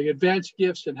the advance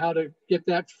gifts and how to get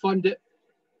that funded.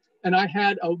 And I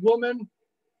had a woman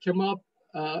come up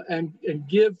and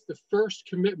give the first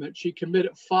commitment. She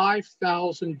committed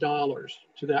 $5,000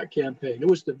 to that campaign. It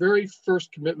was the very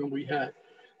first commitment we had.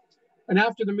 And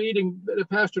after the meeting, the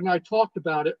pastor and I talked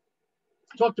about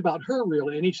her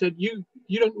really. And he said, you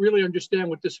don't really understand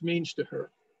what this means to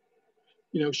her.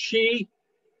 You know, she's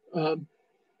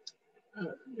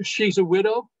a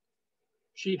widow.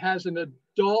 She has an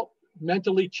adult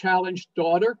mentally challenged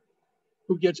daughter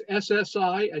who gets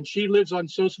SSI, and she lives on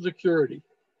Social Security.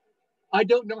 I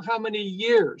don't know how many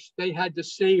years they had to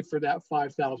save for that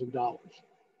 $5,000.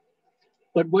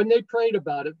 But when they prayed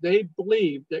about it, they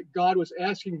believed that God was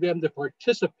asking them to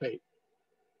participate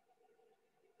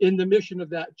in the mission of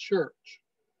that church.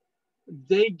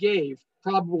 They gave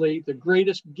probably the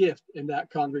greatest gift in that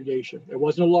congregation. It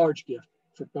wasn't a large gift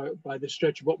by the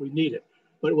stretch of what we needed,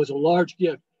 but it was a large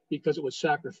gift because it was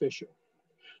sacrificial.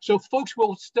 So folks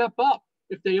will step up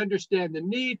if they understand the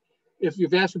need, if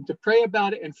you've asked them to pray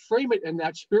about it and frame it in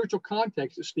that spiritual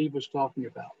context that Steve was talking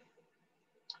about.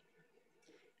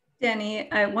 Danny,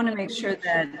 I want to make sure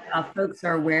that folks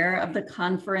are aware of the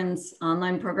conference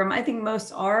online program. I think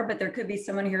most are, but there could be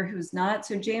someone here who's not.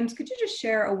 So James, could you just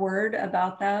share a word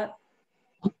about that?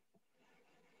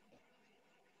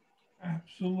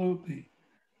 Absolutely.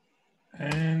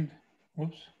 And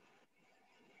whoops.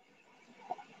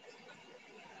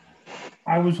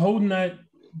 I was holding that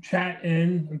chat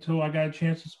in until I got a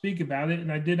chance to speak about it.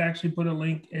 And I did actually put a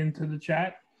link into the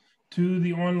chat to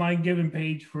the online giving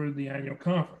page for the annual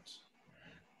conference.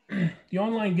 the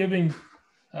online giving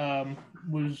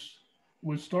was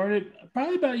started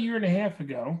probably about a year and a half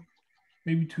ago,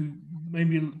 maybe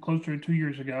closer to 2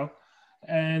 years ago,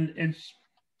 and it's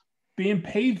being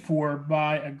paid for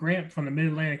by a grant from the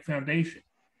Mid-Atlantic Foundation.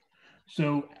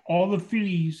 So all the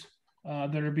fees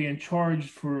that are being charged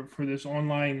for this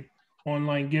online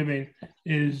giving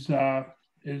is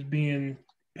being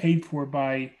paid for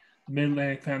by the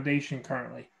Mid-Atlantic Foundation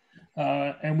currently.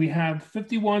 And we have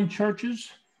 51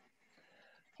 churches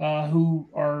who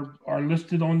are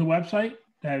listed on the website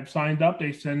that have signed up.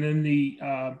 They send in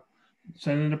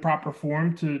the proper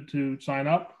form to sign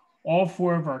up. All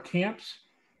 4 of our camps,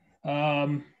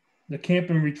 the Camp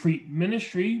and Retreat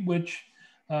Ministry, which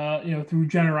through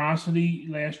generosity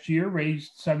last year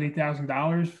raised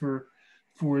 $70,000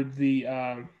 for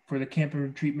the Camp and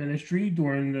Retreat Ministry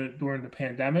during the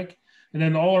pandemic, and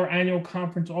then all our annual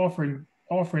conference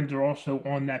offerings are also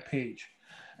on that page.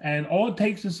 And all it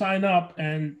takes to sign up,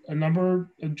 and a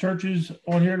number of churches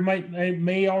on here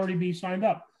may already be signed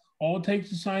up. All it takes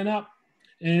to sign up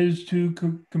is to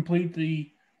complete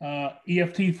the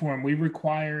EFT form. We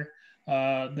require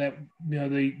that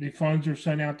the funds are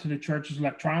sent out to the churches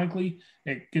electronically.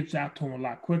 It gets out to them a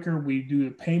lot quicker. We do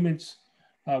the payments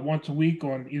once a week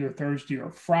on either Thursday or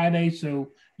Friday,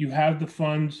 so you have the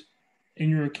funds in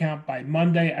your account by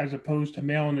Monday, as opposed to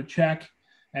mailing a check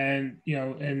and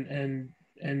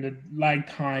the lag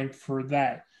time for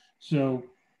that. So,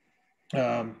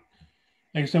 like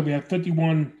I said, we have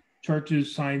 51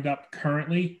 churches signed up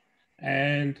currently,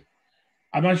 and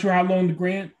I'm not sure how long the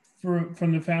grant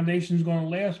from the foundation is going to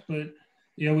last, but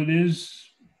it is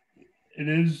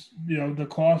the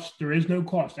cost. There is no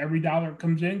cost. Every dollar that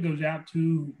comes in goes out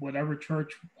to whatever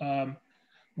church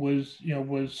was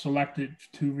selected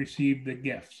to receive the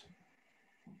gifts.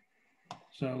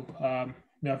 So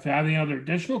if you have any other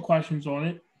additional questions on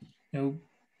it,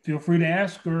 feel free to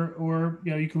ask, or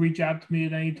you can reach out to me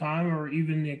at any time, or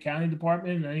even the accounting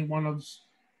department, and any one of us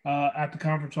at the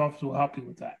conference office will help you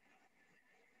with that.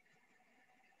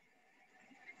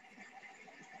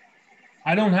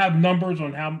 I don't have numbers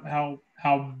on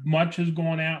how much has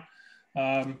gone out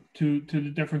to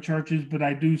the different churches, but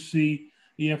I do see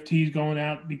EFTs going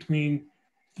out between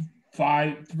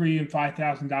 $3,000 and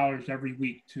 $5,000 every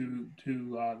week to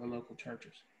the local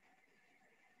churches.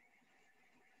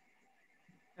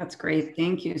 That's great.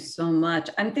 Thank you so much.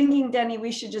 I'm thinking, Denny,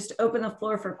 we should just open the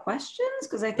floor for questions,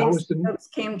 because I think some folks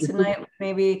came tonight with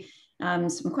maybe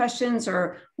some questions,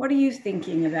 or what are you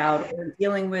thinking about or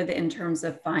dealing with in terms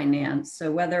of finance?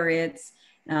 So whether it's,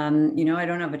 I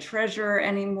don't have a treasurer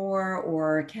anymore,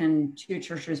 or can 2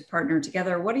 churches partner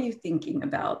together? What are you thinking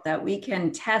about that we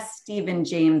can test Steve and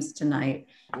James tonight?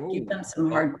 Give them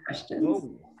some hard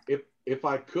questions. If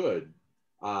I could,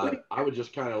 I would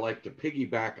just kind of like to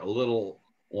piggyback a little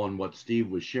on what Steve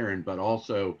was sharing, but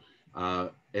also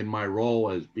in my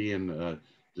role as being a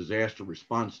disaster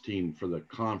response team for the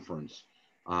conference,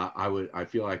 I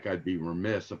feel like I'd be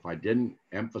remiss if I didn't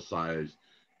emphasize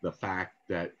the fact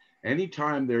that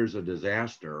anytime there's a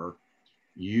disaster,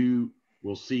 you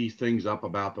will see things up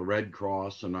about the Red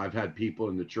Cross. And I've had people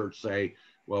in the church say,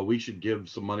 well, we should give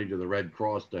some money to the Red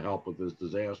Cross to help with this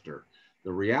disaster.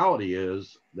 The reality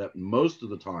is that most of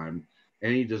the time,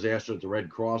 any disaster that the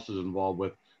Red Cross is involved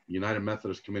with, the United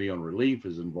Methodist Committee on Relief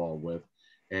is involved with,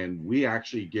 and we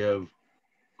actually give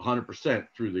 100%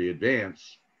 through the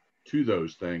advance to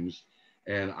those things.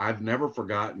 And I've never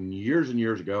forgotten, years and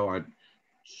years ago,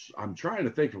 I'm trying to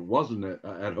think if it wasn't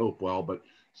at Hopewell, but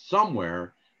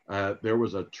somewhere there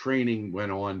was a training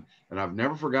went on, and I've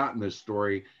never forgotten this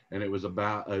story. And it was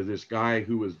about this guy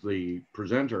who was the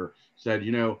presenter said,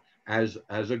 as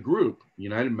a group,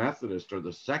 United Methodists are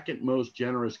the second most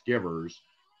generous givers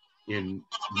in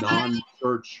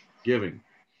non-church giving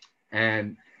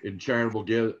and in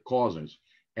charitable causes.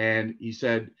 And he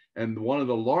said, and one of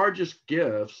the largest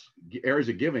areas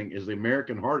of giving is the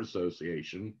American Heart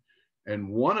Association. And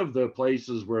one of the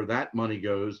places where that money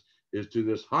goes is to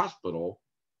this hospital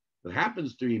that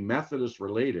happens to be Methodist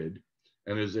related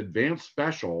and is advanced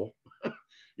special,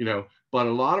 but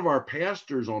a lot of our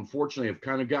pastors, unfortunately, have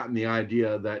kind of gotten the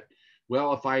idea that,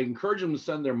 well, if I encourage them to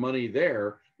send their money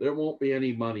there won't be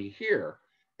any money here.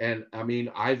 And I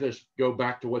mean, I just go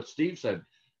back to what Steve said.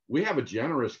 We have a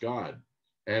generous God,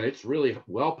 and it's really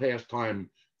well past time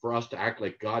for us to act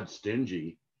like God's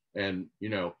stingy. And,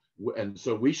 and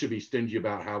so we should be stingy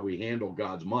about how we handle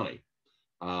God's money.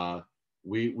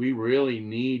 We really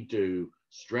need to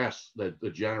stress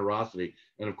the generosity.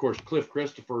 And of course, Cliff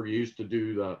Christopher used to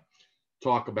do the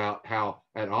talk about how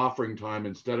at offering time,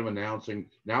 instead of announcing,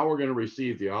 now we're going to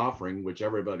receive the offering, which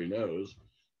everybody knows,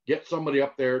 get somebody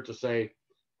up there to say,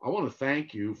 I want to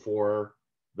thank you for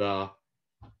the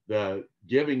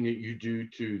giving that you do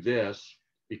to this.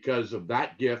 Because of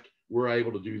that gift, we're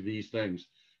able to do these things.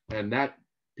 And that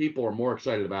people are more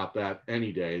excited about that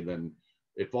any day than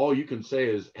if all you can say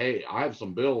is, hey, I have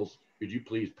some bills, could you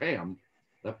please pay them?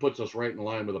 That puts us right in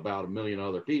line with about 1 million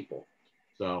other people.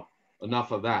 So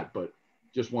enough of that, but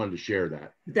just wanted to share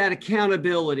that. That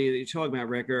accountability that you're talking about,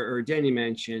 Rick, or Denny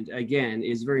mentioned, again,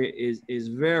 is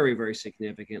very, very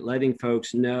significant. Letting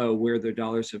folks know where their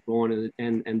dollars have gone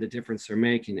and the difference they're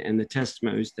making, and the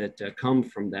testimonies that come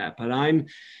from that. But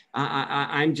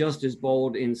I'm just as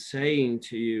bold in saying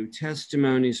to you,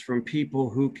 testimonies from people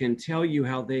who can tell you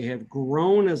how they have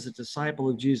grown as a disciple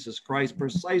of Jesus Christ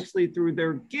precisely through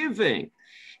their giving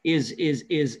is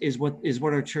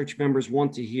what our church members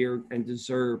want to hear and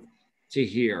deserve to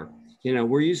hear. You know,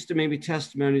 we're used to maybe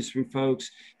testimonies from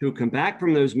folks who come back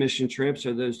from those mission trips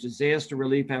or those disaster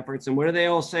relief efforts. And what do they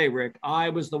all say, Rick? I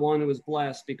was the one who was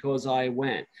blessed because I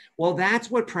went. Well,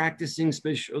 that's what practicing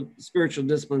spiritual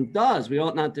discipline does. We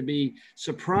ought not to be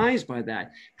surprised by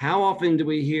that. How often do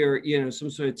we hear, you know, some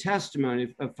sort of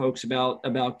testimony of folks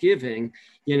about giving,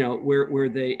 you know, where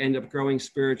they end up growing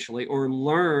spiritually, or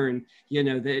learn, you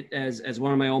know, that as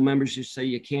one of my old members used to say,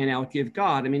 you can't outgive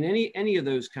God. I mean, any of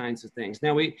those kinds of things.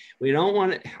 Now, we don't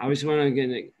want to, obviously, want to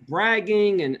get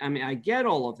bragging, and I mean, I get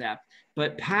all of that,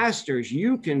 but pastors,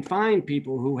 you can find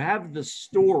people who have the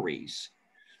stories,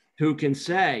 who can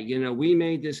say, you know, we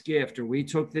made this gift, or we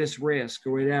took this risk,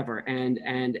 or whatever,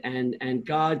 and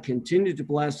God continued to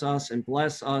bless us and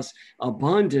bless us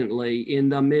abundantly in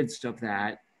the midst of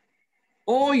that.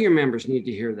 All your members need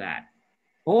to hear that.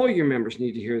 All your members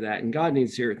need to hear that, and God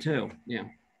needs to hear it too. Yeah.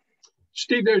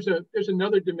 Steve, there's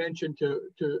another dimension to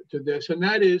this, and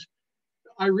that is,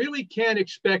 I really can't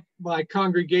expect my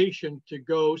congregation to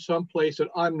go someplace that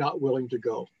I'm not willing to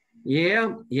go.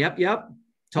 Yeah. Yep.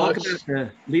 Talk about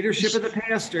the leadership of the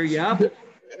pastor. Yep.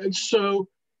 And so,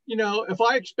 you know, if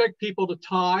I expect people to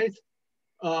tithe,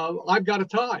 I've got to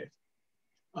tithe,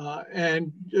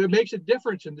 and it makes a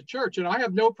difference in the church. And I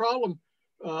have no problem.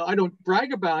 I don't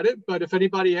brag about it, but if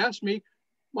anybody asks me,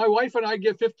 my wife and I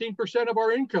give 15% of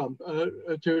our income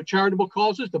to charitable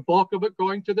causes, the bulk of it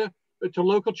going to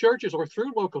local churches or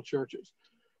through local churches.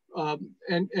 But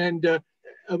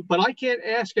I can't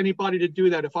ask anybody to do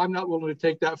that if I'm not willing to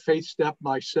take that faith step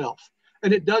myself.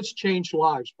 And it does change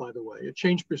lives, by the way. It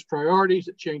changes priorities,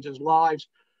 it changes lives.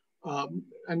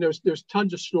 And there's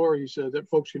tons of stories that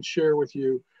folks can share with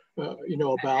you, you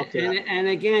know, about that. And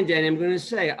again, Danny, I'm going to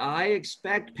say, I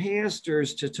expect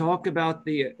pastors to talk about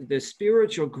the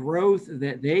spiritual growth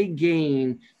that they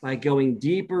gain by going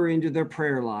deeper into their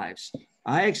prayer lives.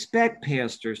 I expect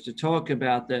pastors to talk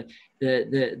about the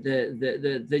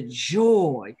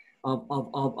joy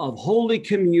of Holy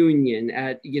Communion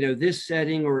at, you know, this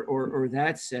setting or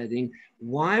that setting.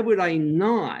 Why would I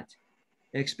not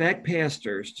expect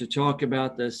pastors to talk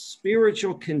about the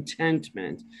spiritual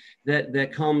contentment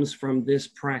that comes from this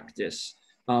practice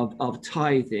of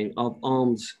tithing, of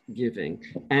alms giving,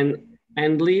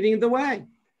 and leading the way,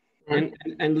 and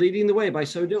leading the way by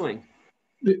so doing?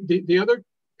 The other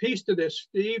piece to this,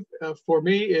 Steve, for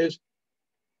me is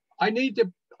I need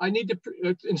to,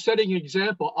 in setting an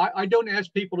example, I don't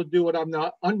ask people to do what I'm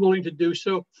not unwilling to do.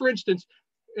 So, for instance,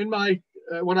 in my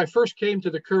when I first came to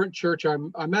the current church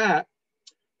I'm at,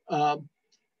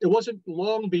 it wasn't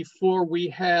long before we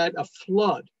had a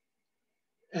flood,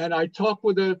 and I talked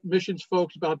with the missions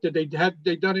folks about did they done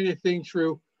anything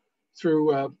through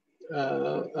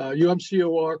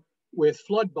UMCOR with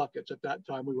flood buckets at that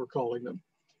time, we were calling them,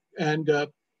 and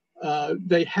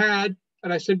they had.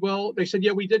 And I said, well, they said,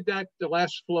 yeah, we did that the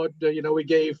last flood, you know, we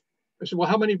gave. I said, well,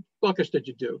 how many buckets did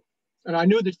you do? And I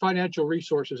knew the financial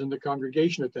resources in the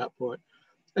congregation at that point.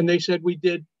 And they said, we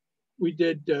did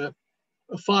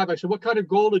 5. I said, what kind of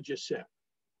goal did you set?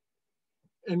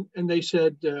 And they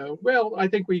said, well, I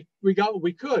think we got what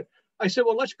we could. I said,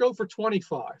 well, let's go for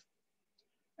 25.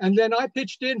 And then I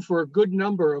pitched in for a good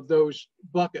number of those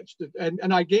buckets.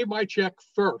 And I gave my check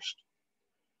first.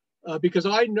 Because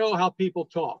I know how people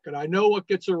talk and I know what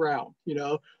gets around. You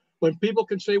know, when people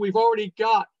can say we've already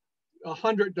got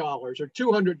 $100 or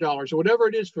 $200 or whatever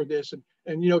it is for this,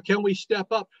 and you know, can we step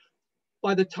up?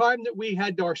 By the time that we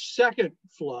had our second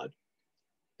flood,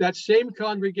 that same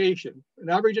congregation, an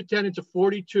average attendance of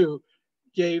 42,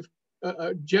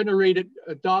 generated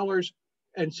dollars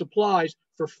and supplies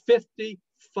for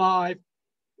 55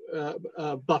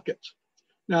 buckets.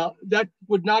 Now, that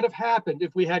would not have happened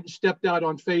if we hadn't stepped out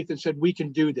on faith and said, we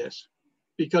can do this,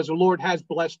 because the Lord has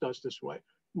blessed us this way.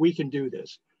 We can do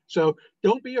this. So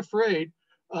don't be afraid.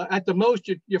 At the most,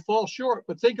 you fall short,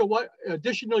 but think of what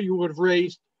additional you would have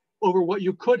raised over what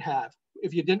you could have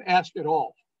if you didn't ask at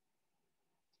all.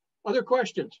 Other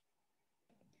questions?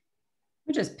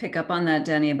 I'll just pick up on that,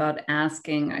 Denny, about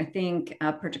asking. I think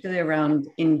particularly around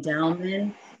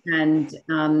endowment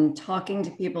and talking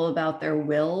to people about their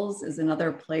wills is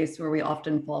another place where we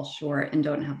often fall short and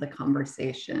don't have the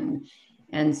conversation.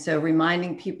 And so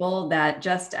reminding people that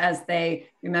just as they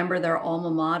remember their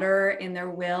alma mater in their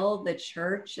will, the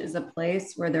church is a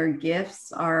place where their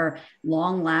gifts are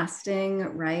long lasting,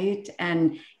 right?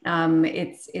 And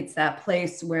it's that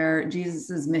place where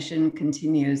Jesus's mission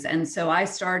continues. And so I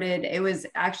started, it was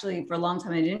actually for a long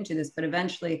time I didn't do this, but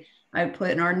eventually I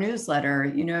put in our newsletter,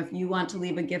 you know, if you want to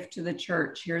leave a gift to the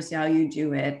church, here's how you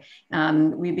do it.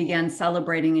 We began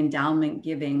celebrating endowment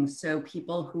giving. So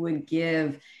people who would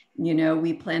give, you know,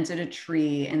 we planted a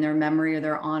tree in their memory or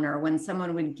their honor. When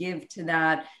someone would give to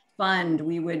that fund,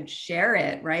 we would share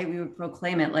it, right? We would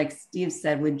proclaim it, like Steve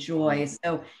said, with joy.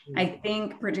 So I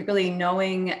think particularly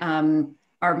knowing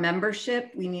our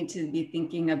membership, we need to be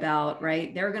thinking about,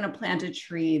 right? They're going to plant a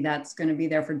tree that's going to be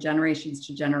there for generations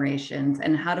to generations.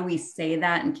 And how do we say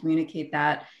that and communicate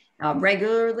that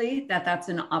regularly, that that's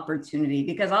an opportunity?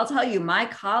 Because I'll tell you, my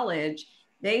college,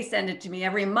 they send it to me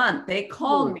every month. They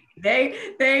call me.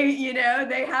 They, you know,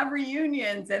 they have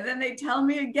reunions, and then they tell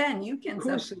me again, you can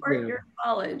support your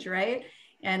college, right?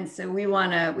 And so we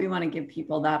want to give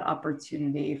people that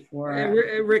opportunity for.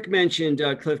 Rick mentioned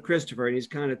Cliff Christopher, and he's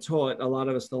kind of taught a lot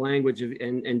of us the language of,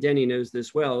 and Denny knows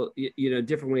this well. You know,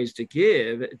 different ways to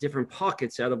give, different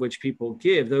pockets out of which people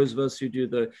give. Those of us who do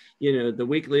the, you know, the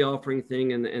weekly offering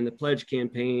thing and the pledge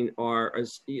campaign are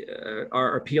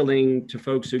appealing to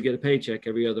folks who get a paycheck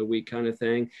every other week, kind of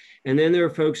thing. And then there are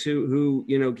folks who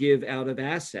you know, give out of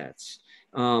assets.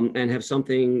 And have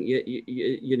something,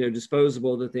 you know,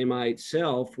 disposable that they might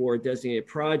sell for a designated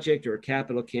project or a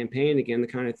capital campaign. Again, the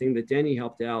kind of thing that Denny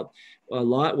helped out a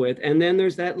lot with. And then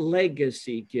there's that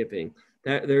legacy giving.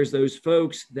 That there's those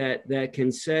folks that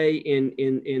can say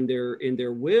in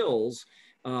their wills,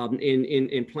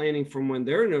 in planning from when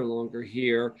they're no longer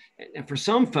here. And for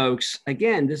some folks,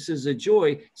 again, this is a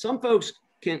joy. Some folks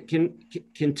can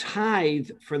tithe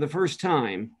for the first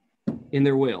time in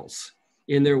their wills.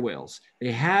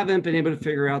 They haven't been able to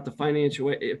figure out the financial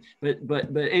way, but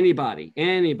anybody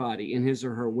in his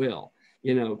or her will,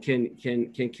 you know, can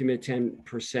commit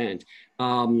 10%. And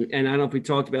I don't know if we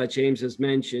talked about, James has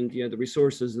mentioned, you know, the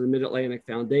resources of the Mid-Atlantic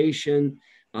Foundation,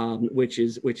 which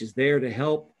is there to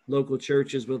help local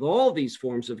churches with all these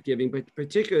forms of giving, but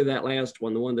particularly that last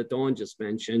one, the one that Dawn just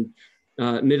mentioned.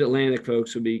 Mid-Atlantic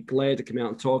folks would be glad to come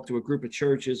out and talk to a group of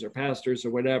churches or pastors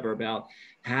or whatever about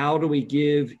how do we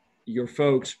give your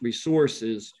folks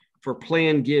resources for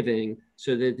planned giving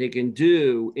so that they can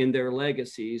do in their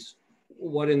legacies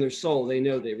what in their soul they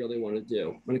know they really want to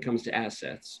do when it comes to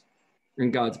assets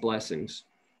and God's blessings.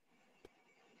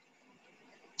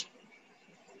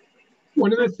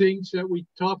 One of the things that we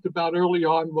talked about early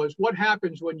on was what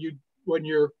happens when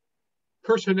you're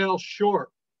personnel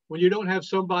short, when you don't have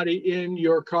somebody in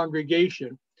your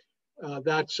congregation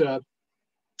that's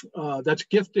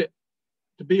gifted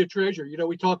to be a treasurer. You know,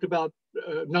 we talked about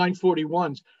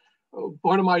 941s.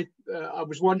 Part of my, I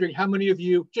was wondering how many of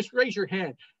you, just raise your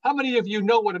hand, how many of you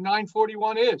know what a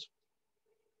 941 is?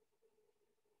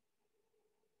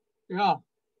 Yeah,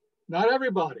 not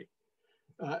everybody.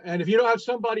 And if you don't have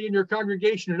somebody in your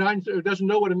congregation who doesn't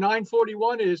know what a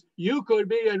 941 is, you could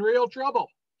be in real trouble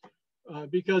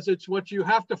because it's what you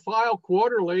have to file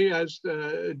quarterly, as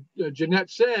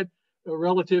Jeanette said,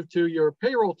 relative to your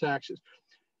payroll taxes.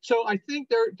 So I think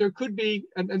there could be,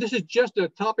 and this is just a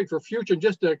topic for future,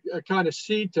 just a kind of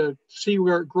seed to see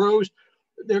where it grows.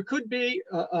 There could be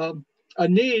a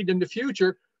need in the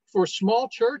future for small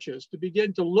churches to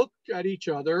begin to look at each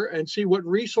other and see what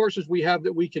resources we have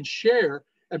that we can share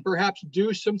and perhaps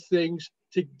do some things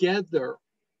together,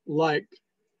 like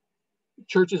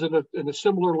churches in a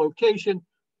similar location,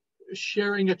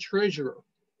 sharing a treasurer,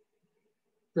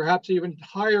 perhaps even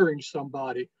hiring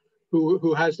somebody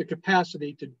who has the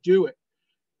capacity to do it,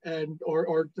 and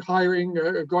or hiring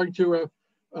or going to a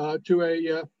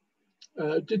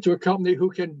company who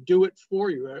can do it for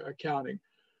you, accounting.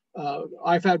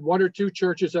 I've had one or two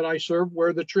churches that I served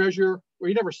where the treasurer,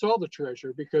 we never saw the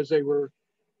treasurer because they worked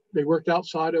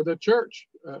outside of the church.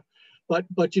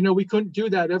 But you know, we couldn't do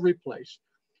that every place.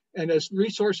 And as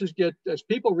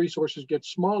people resources get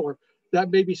smaller,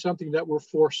 that may be something that we're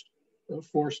forced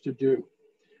to do.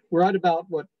 We're at about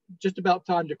just about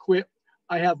time to quit.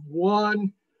 I have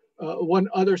one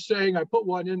other saying. I put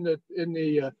one in the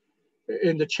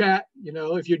chat. You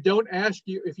know, if you do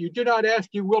not ask,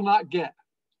 you will not get.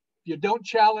 If you don't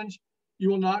challenge, you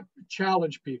will not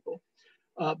challenge people.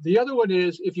 The other one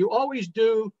is, if you always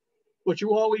do what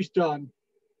you always done,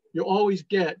 you always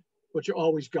get what you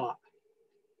always got.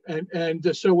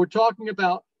 And so we're talking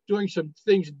about doing some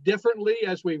things differently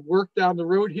as we work down the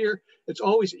road here. It's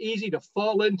always easy to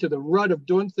fall into the rut of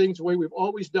doing things the way we've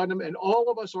always done them. And all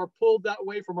of us are pulled that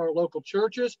way from our local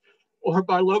churches, or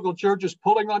by local churches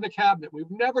pulling on the cabinet.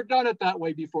 We've never done it that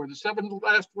way before. The 7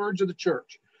 last words of the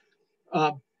church.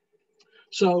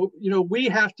 So, you know, we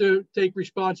have to take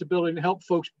responsibility and help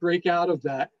folks break out of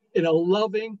that in a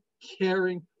loving,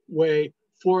 caring way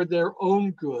for their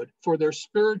own good, for their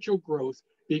spiritual growth,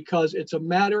 because it's a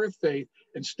matter of faith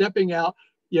and stepping out.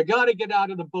 You got to get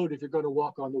out of the boat if you're going to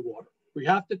walk on the water. We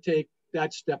have to take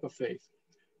that step of faith.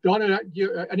 Donna,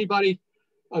 anybody,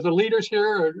 the leaders here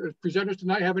or presenters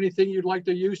tonight have anything you'd like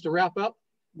to use to wrap up?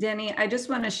 Denny, I just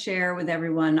want to share with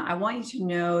everyone, I want you to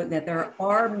know that there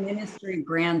are ministry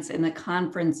grants in the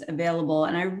conference available.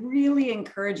 And I really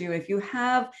encourage you, if you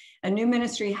have a new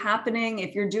ministry happening,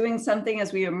 if you're doing something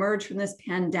as we emerge from this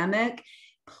pandemic,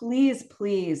 please,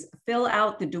 please fill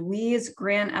out the DeWeese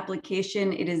grant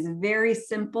application. It is very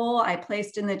simple. I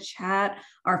placed in the chat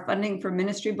our funding for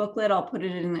ministry booklet. I'll put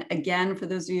it in again for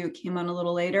those of you who came on a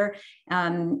little later.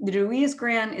 The DeWeese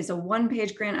grant is a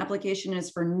 1-page grant application. It's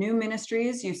for new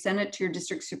ministries. You send it to your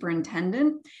district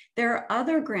superintendent. There are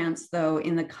other grants, though,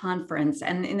 in the conference,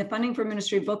 and in the funding for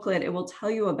ministry booklet, it will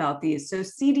tell you about these. So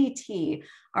CDT,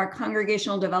 our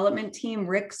congregational development team,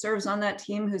 Rick serves on that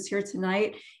team, who's here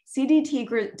tonight.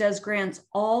 CDT does grants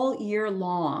all year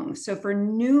long. So for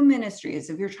new ministries,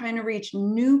 if you're trying to reach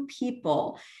new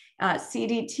people,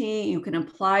 CDT you can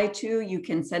apply to. You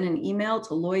can send an email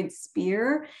to Lloyd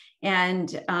Spear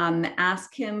and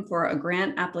ask him for a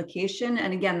grant application.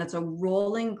 And again, that's a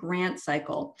rolling grant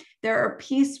cycle. There are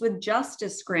Peace with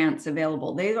Justice grants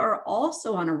available. They are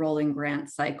also on a rolling grant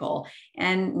cycle.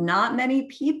 And not many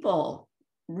people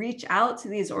reach out to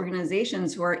these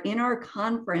organizations who are in our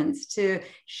conference to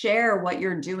share what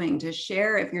you're doing, to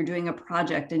share if you're doing a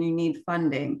project and you need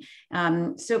funding.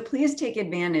 So please take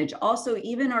advantage. Also,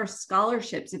 even our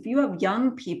scholarships, if you have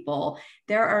young people,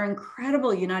 there are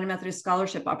incredible United Methodist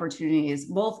scholarship opportunities,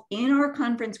 both in our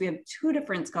conference. We have 2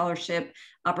 different scholarship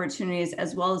opportunities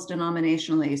as well as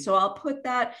denominationally. So I'll put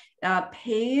that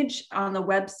page on the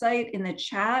website in the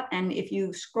chat. And if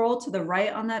you scroll to the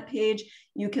right on that page,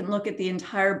 you can look at the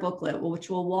entire booklet, which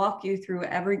will walk you through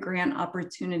every grant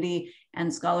opportunity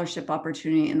and scholarship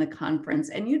opportunity in the conference.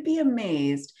 And you'd be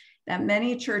amazed that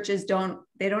many churches don't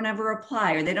ever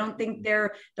apply, or they don't think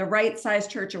they're the right size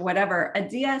church or whatever.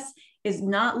 ADS is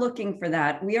not looking for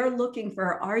that. We are looking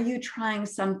for, are you trying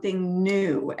something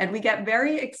new? And we get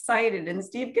very excited, and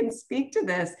Steve can speak to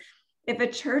this, if a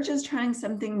church is trying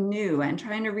something new and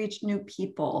trying to reach new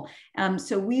people.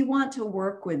 So we want to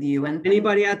work with you. And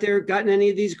anybody out there gotten any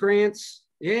of these grants?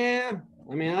 Yeah,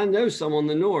 I mean, I know some on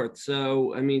the north.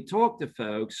 So, I mean, talk to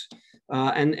folks.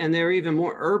 And there are even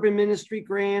more urban ministry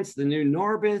grants, the new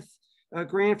Narbeth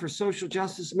grant for social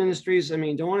justice ministries. I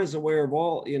mean, Dawn is aware of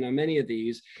all, many of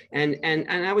these. And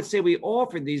I would say we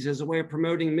offer these as a way of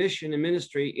promoting mission and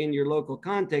ministry in your local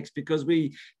context, because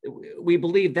we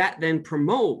believe that then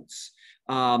promotes,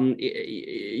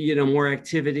 more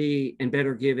activity and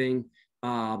better giving,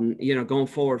 going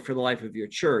forward for the life of your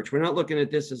church. We're not looking at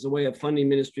this as a way of funding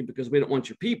ministry because we don't want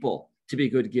your people to be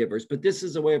good givers, but this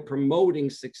is a way of promoting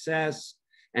success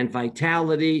and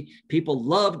vitality. People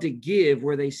love to give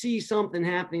where they see something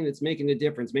happening that's making a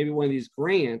difference. Maybe one of these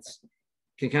grants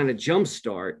can kind of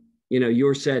jumpstart,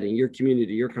 your setting, your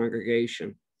community, your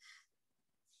congregation.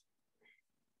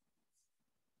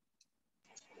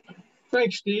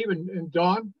 Thanks, Steve and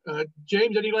Dawn.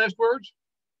 James, any last words?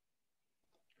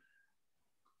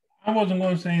 I wasn't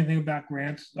going to say anything about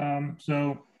grants.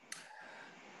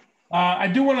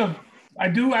 I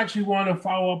do actually want to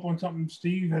follow up on something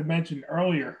Steve had mentioned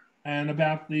earlier, and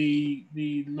about the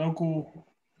local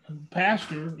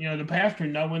pastor, the pastor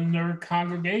knowing their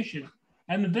congregation.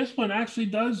 And the discipline actually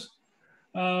does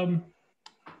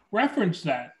reference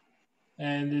that.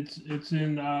 And it's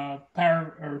in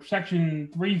section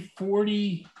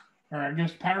 340, or I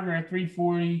guess paragraph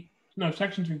 340, no,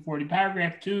 section 340,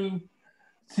 paragraph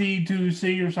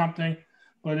 2C or something.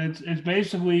 But it's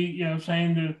basically,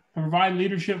 saying to provide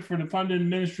leadership for the funding and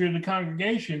ministry of the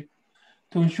congregation,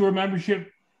 to ensure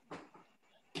membership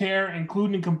care,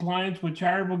 including compliance with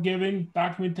charitable giving,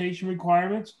 documentation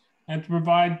requirements, and to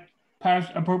provide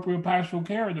appropriate pastoral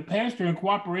care. The pastor, in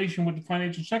cooperation with the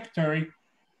financial secretary,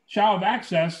 shall have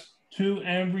access to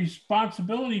and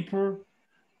responsibility for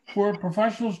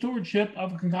professional stewardship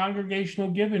of congregational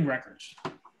giving records.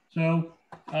 So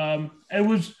I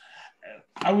was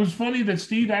funny that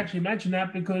Steve actually mentioned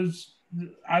that, because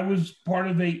I was part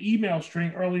of a email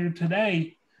string earlier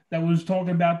today that was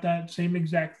talking about that same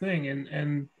exact thing,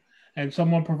 and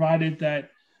someone provided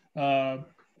that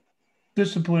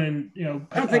discipline. You know,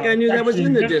 I don't think I knew that was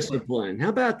in the discipline. How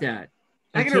about that?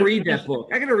 I got to read that book.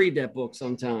 I got to read that book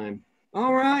sometime.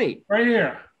 All right, right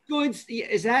here. Good.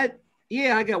 Is that?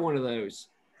 Yeah, I got one of those.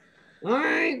 All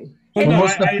right. But no,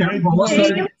 what's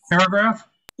the paragraph?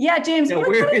 Yeah, James, Yeah,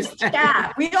 put that in the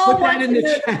chat. We all want to know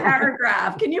the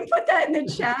paragraph. Can you put that in the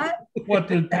chat? What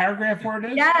the paragraph word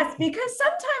is? Yes, because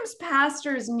sometimes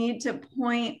pastors need to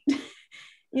point.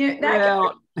 You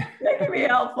know, that can be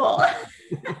helpful.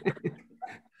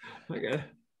 Okay.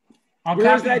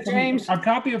 Where's that, James? I'll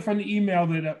copy it from the email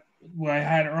that I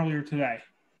had earlier today.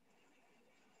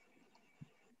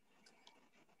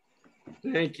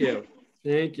 Thank you.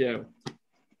 Thank you.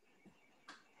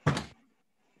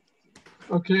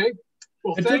 Okay.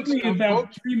 Well, it took me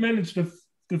about 3 minutes to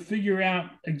figure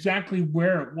out exactly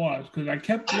where it was, because I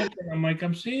kept looking. I'm like,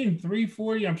 I'm seeing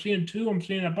 340. I'm seeing 2. I'm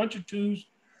seeing a bunch of 2s,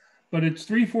 but it's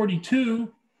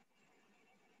 342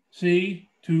 C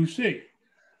 2C.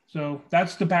 So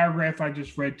that's the paragraph I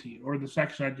just read to you, or the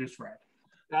section I just read.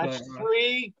 That's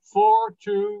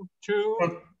 3422.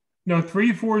 No,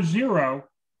 340.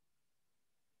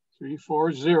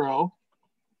 340.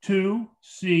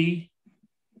 2C.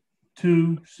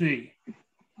 2C.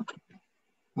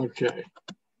 Okay.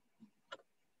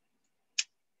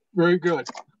 Very good.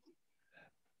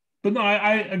 But no,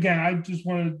 I just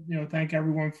want to thank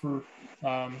everyone for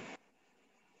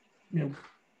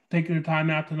taking the time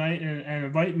out tonight and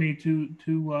invite me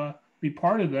to be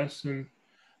part of this. And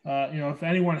if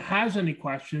anyone has any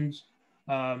questions,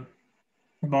 by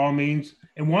all means.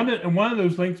 And one of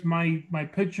those links, my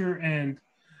picture and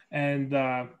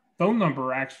phone number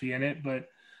are actually in it, but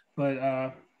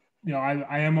I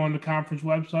am on the conference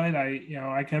website.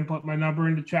 I can put my number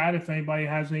in the chat if anybody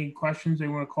has any questions they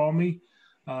want to call me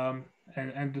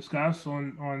and discuss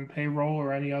on payroll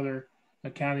or any other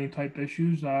accounting type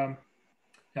issues. I'll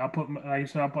put my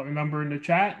number in the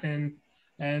chat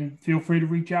and feel free to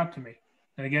reach out to me.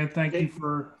 And again, thank you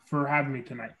for having me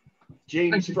tonight.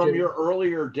 James, from your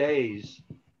earlier days,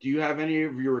 do you have any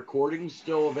of your recordings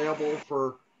still available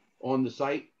on the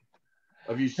site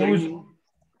of you singing?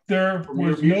 There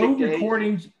was no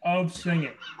recordings of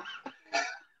singing.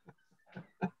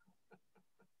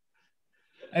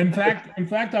 In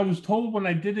fact, I was told when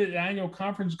I did it at an annual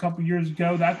conference a couple years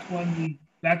ago, that's when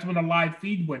the live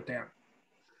feed went down.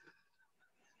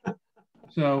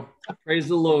 So praise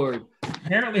the Lord.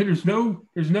 Apparently, there's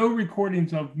no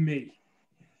recordings of me.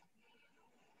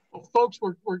 Well, folks,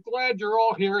 we're glad you're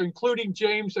all here, including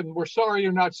James, and we're sorry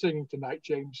you're not singing tonight,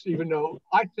 James, even though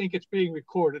I think it's being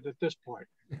recorded at this point.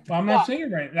 Well, I'm not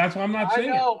singing right. That's why I'm not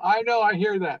singing. I know. I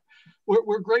hear that.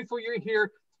 We're grateful you're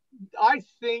here. I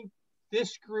think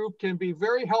this group can be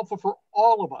very helpful for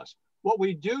all of us. What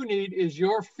we do need is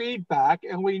your feedback,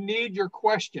 and we need your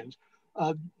questions.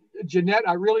 Jeanette,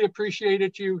 I really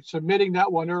appreciated you submitting that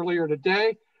one earlier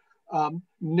today.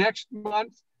 Next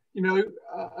month,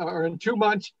 or in 2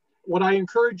 months, what I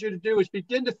encourage you to do is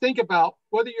begin to think about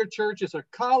whether your church is a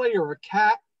collie or a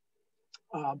cat,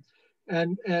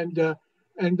 and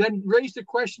then raise the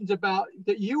questions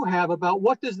that you have about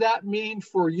what does that mean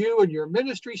for you and your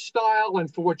ministry style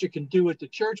and for what you can do at the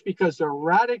church, because they're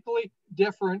radically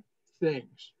different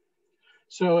things.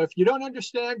 So if you don't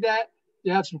understand that,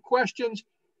 you have some questions,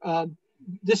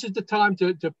 this is the time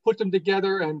to put them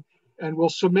together, and we'll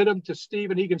submit them to Steve,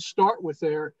 and he can start with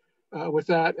that,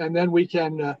 and then we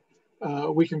can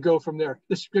go from there.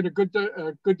 This has been a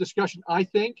good discussion, I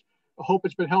think. I hope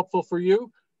it's been helpful for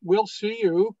you. We'll see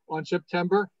you on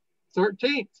September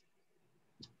 13th.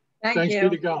 Thanks be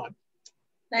to God.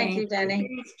 Thank you,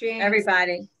 Denny.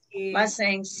 Everybody.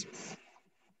 Blessings.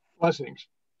 Blessings.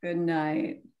 Good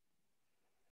night.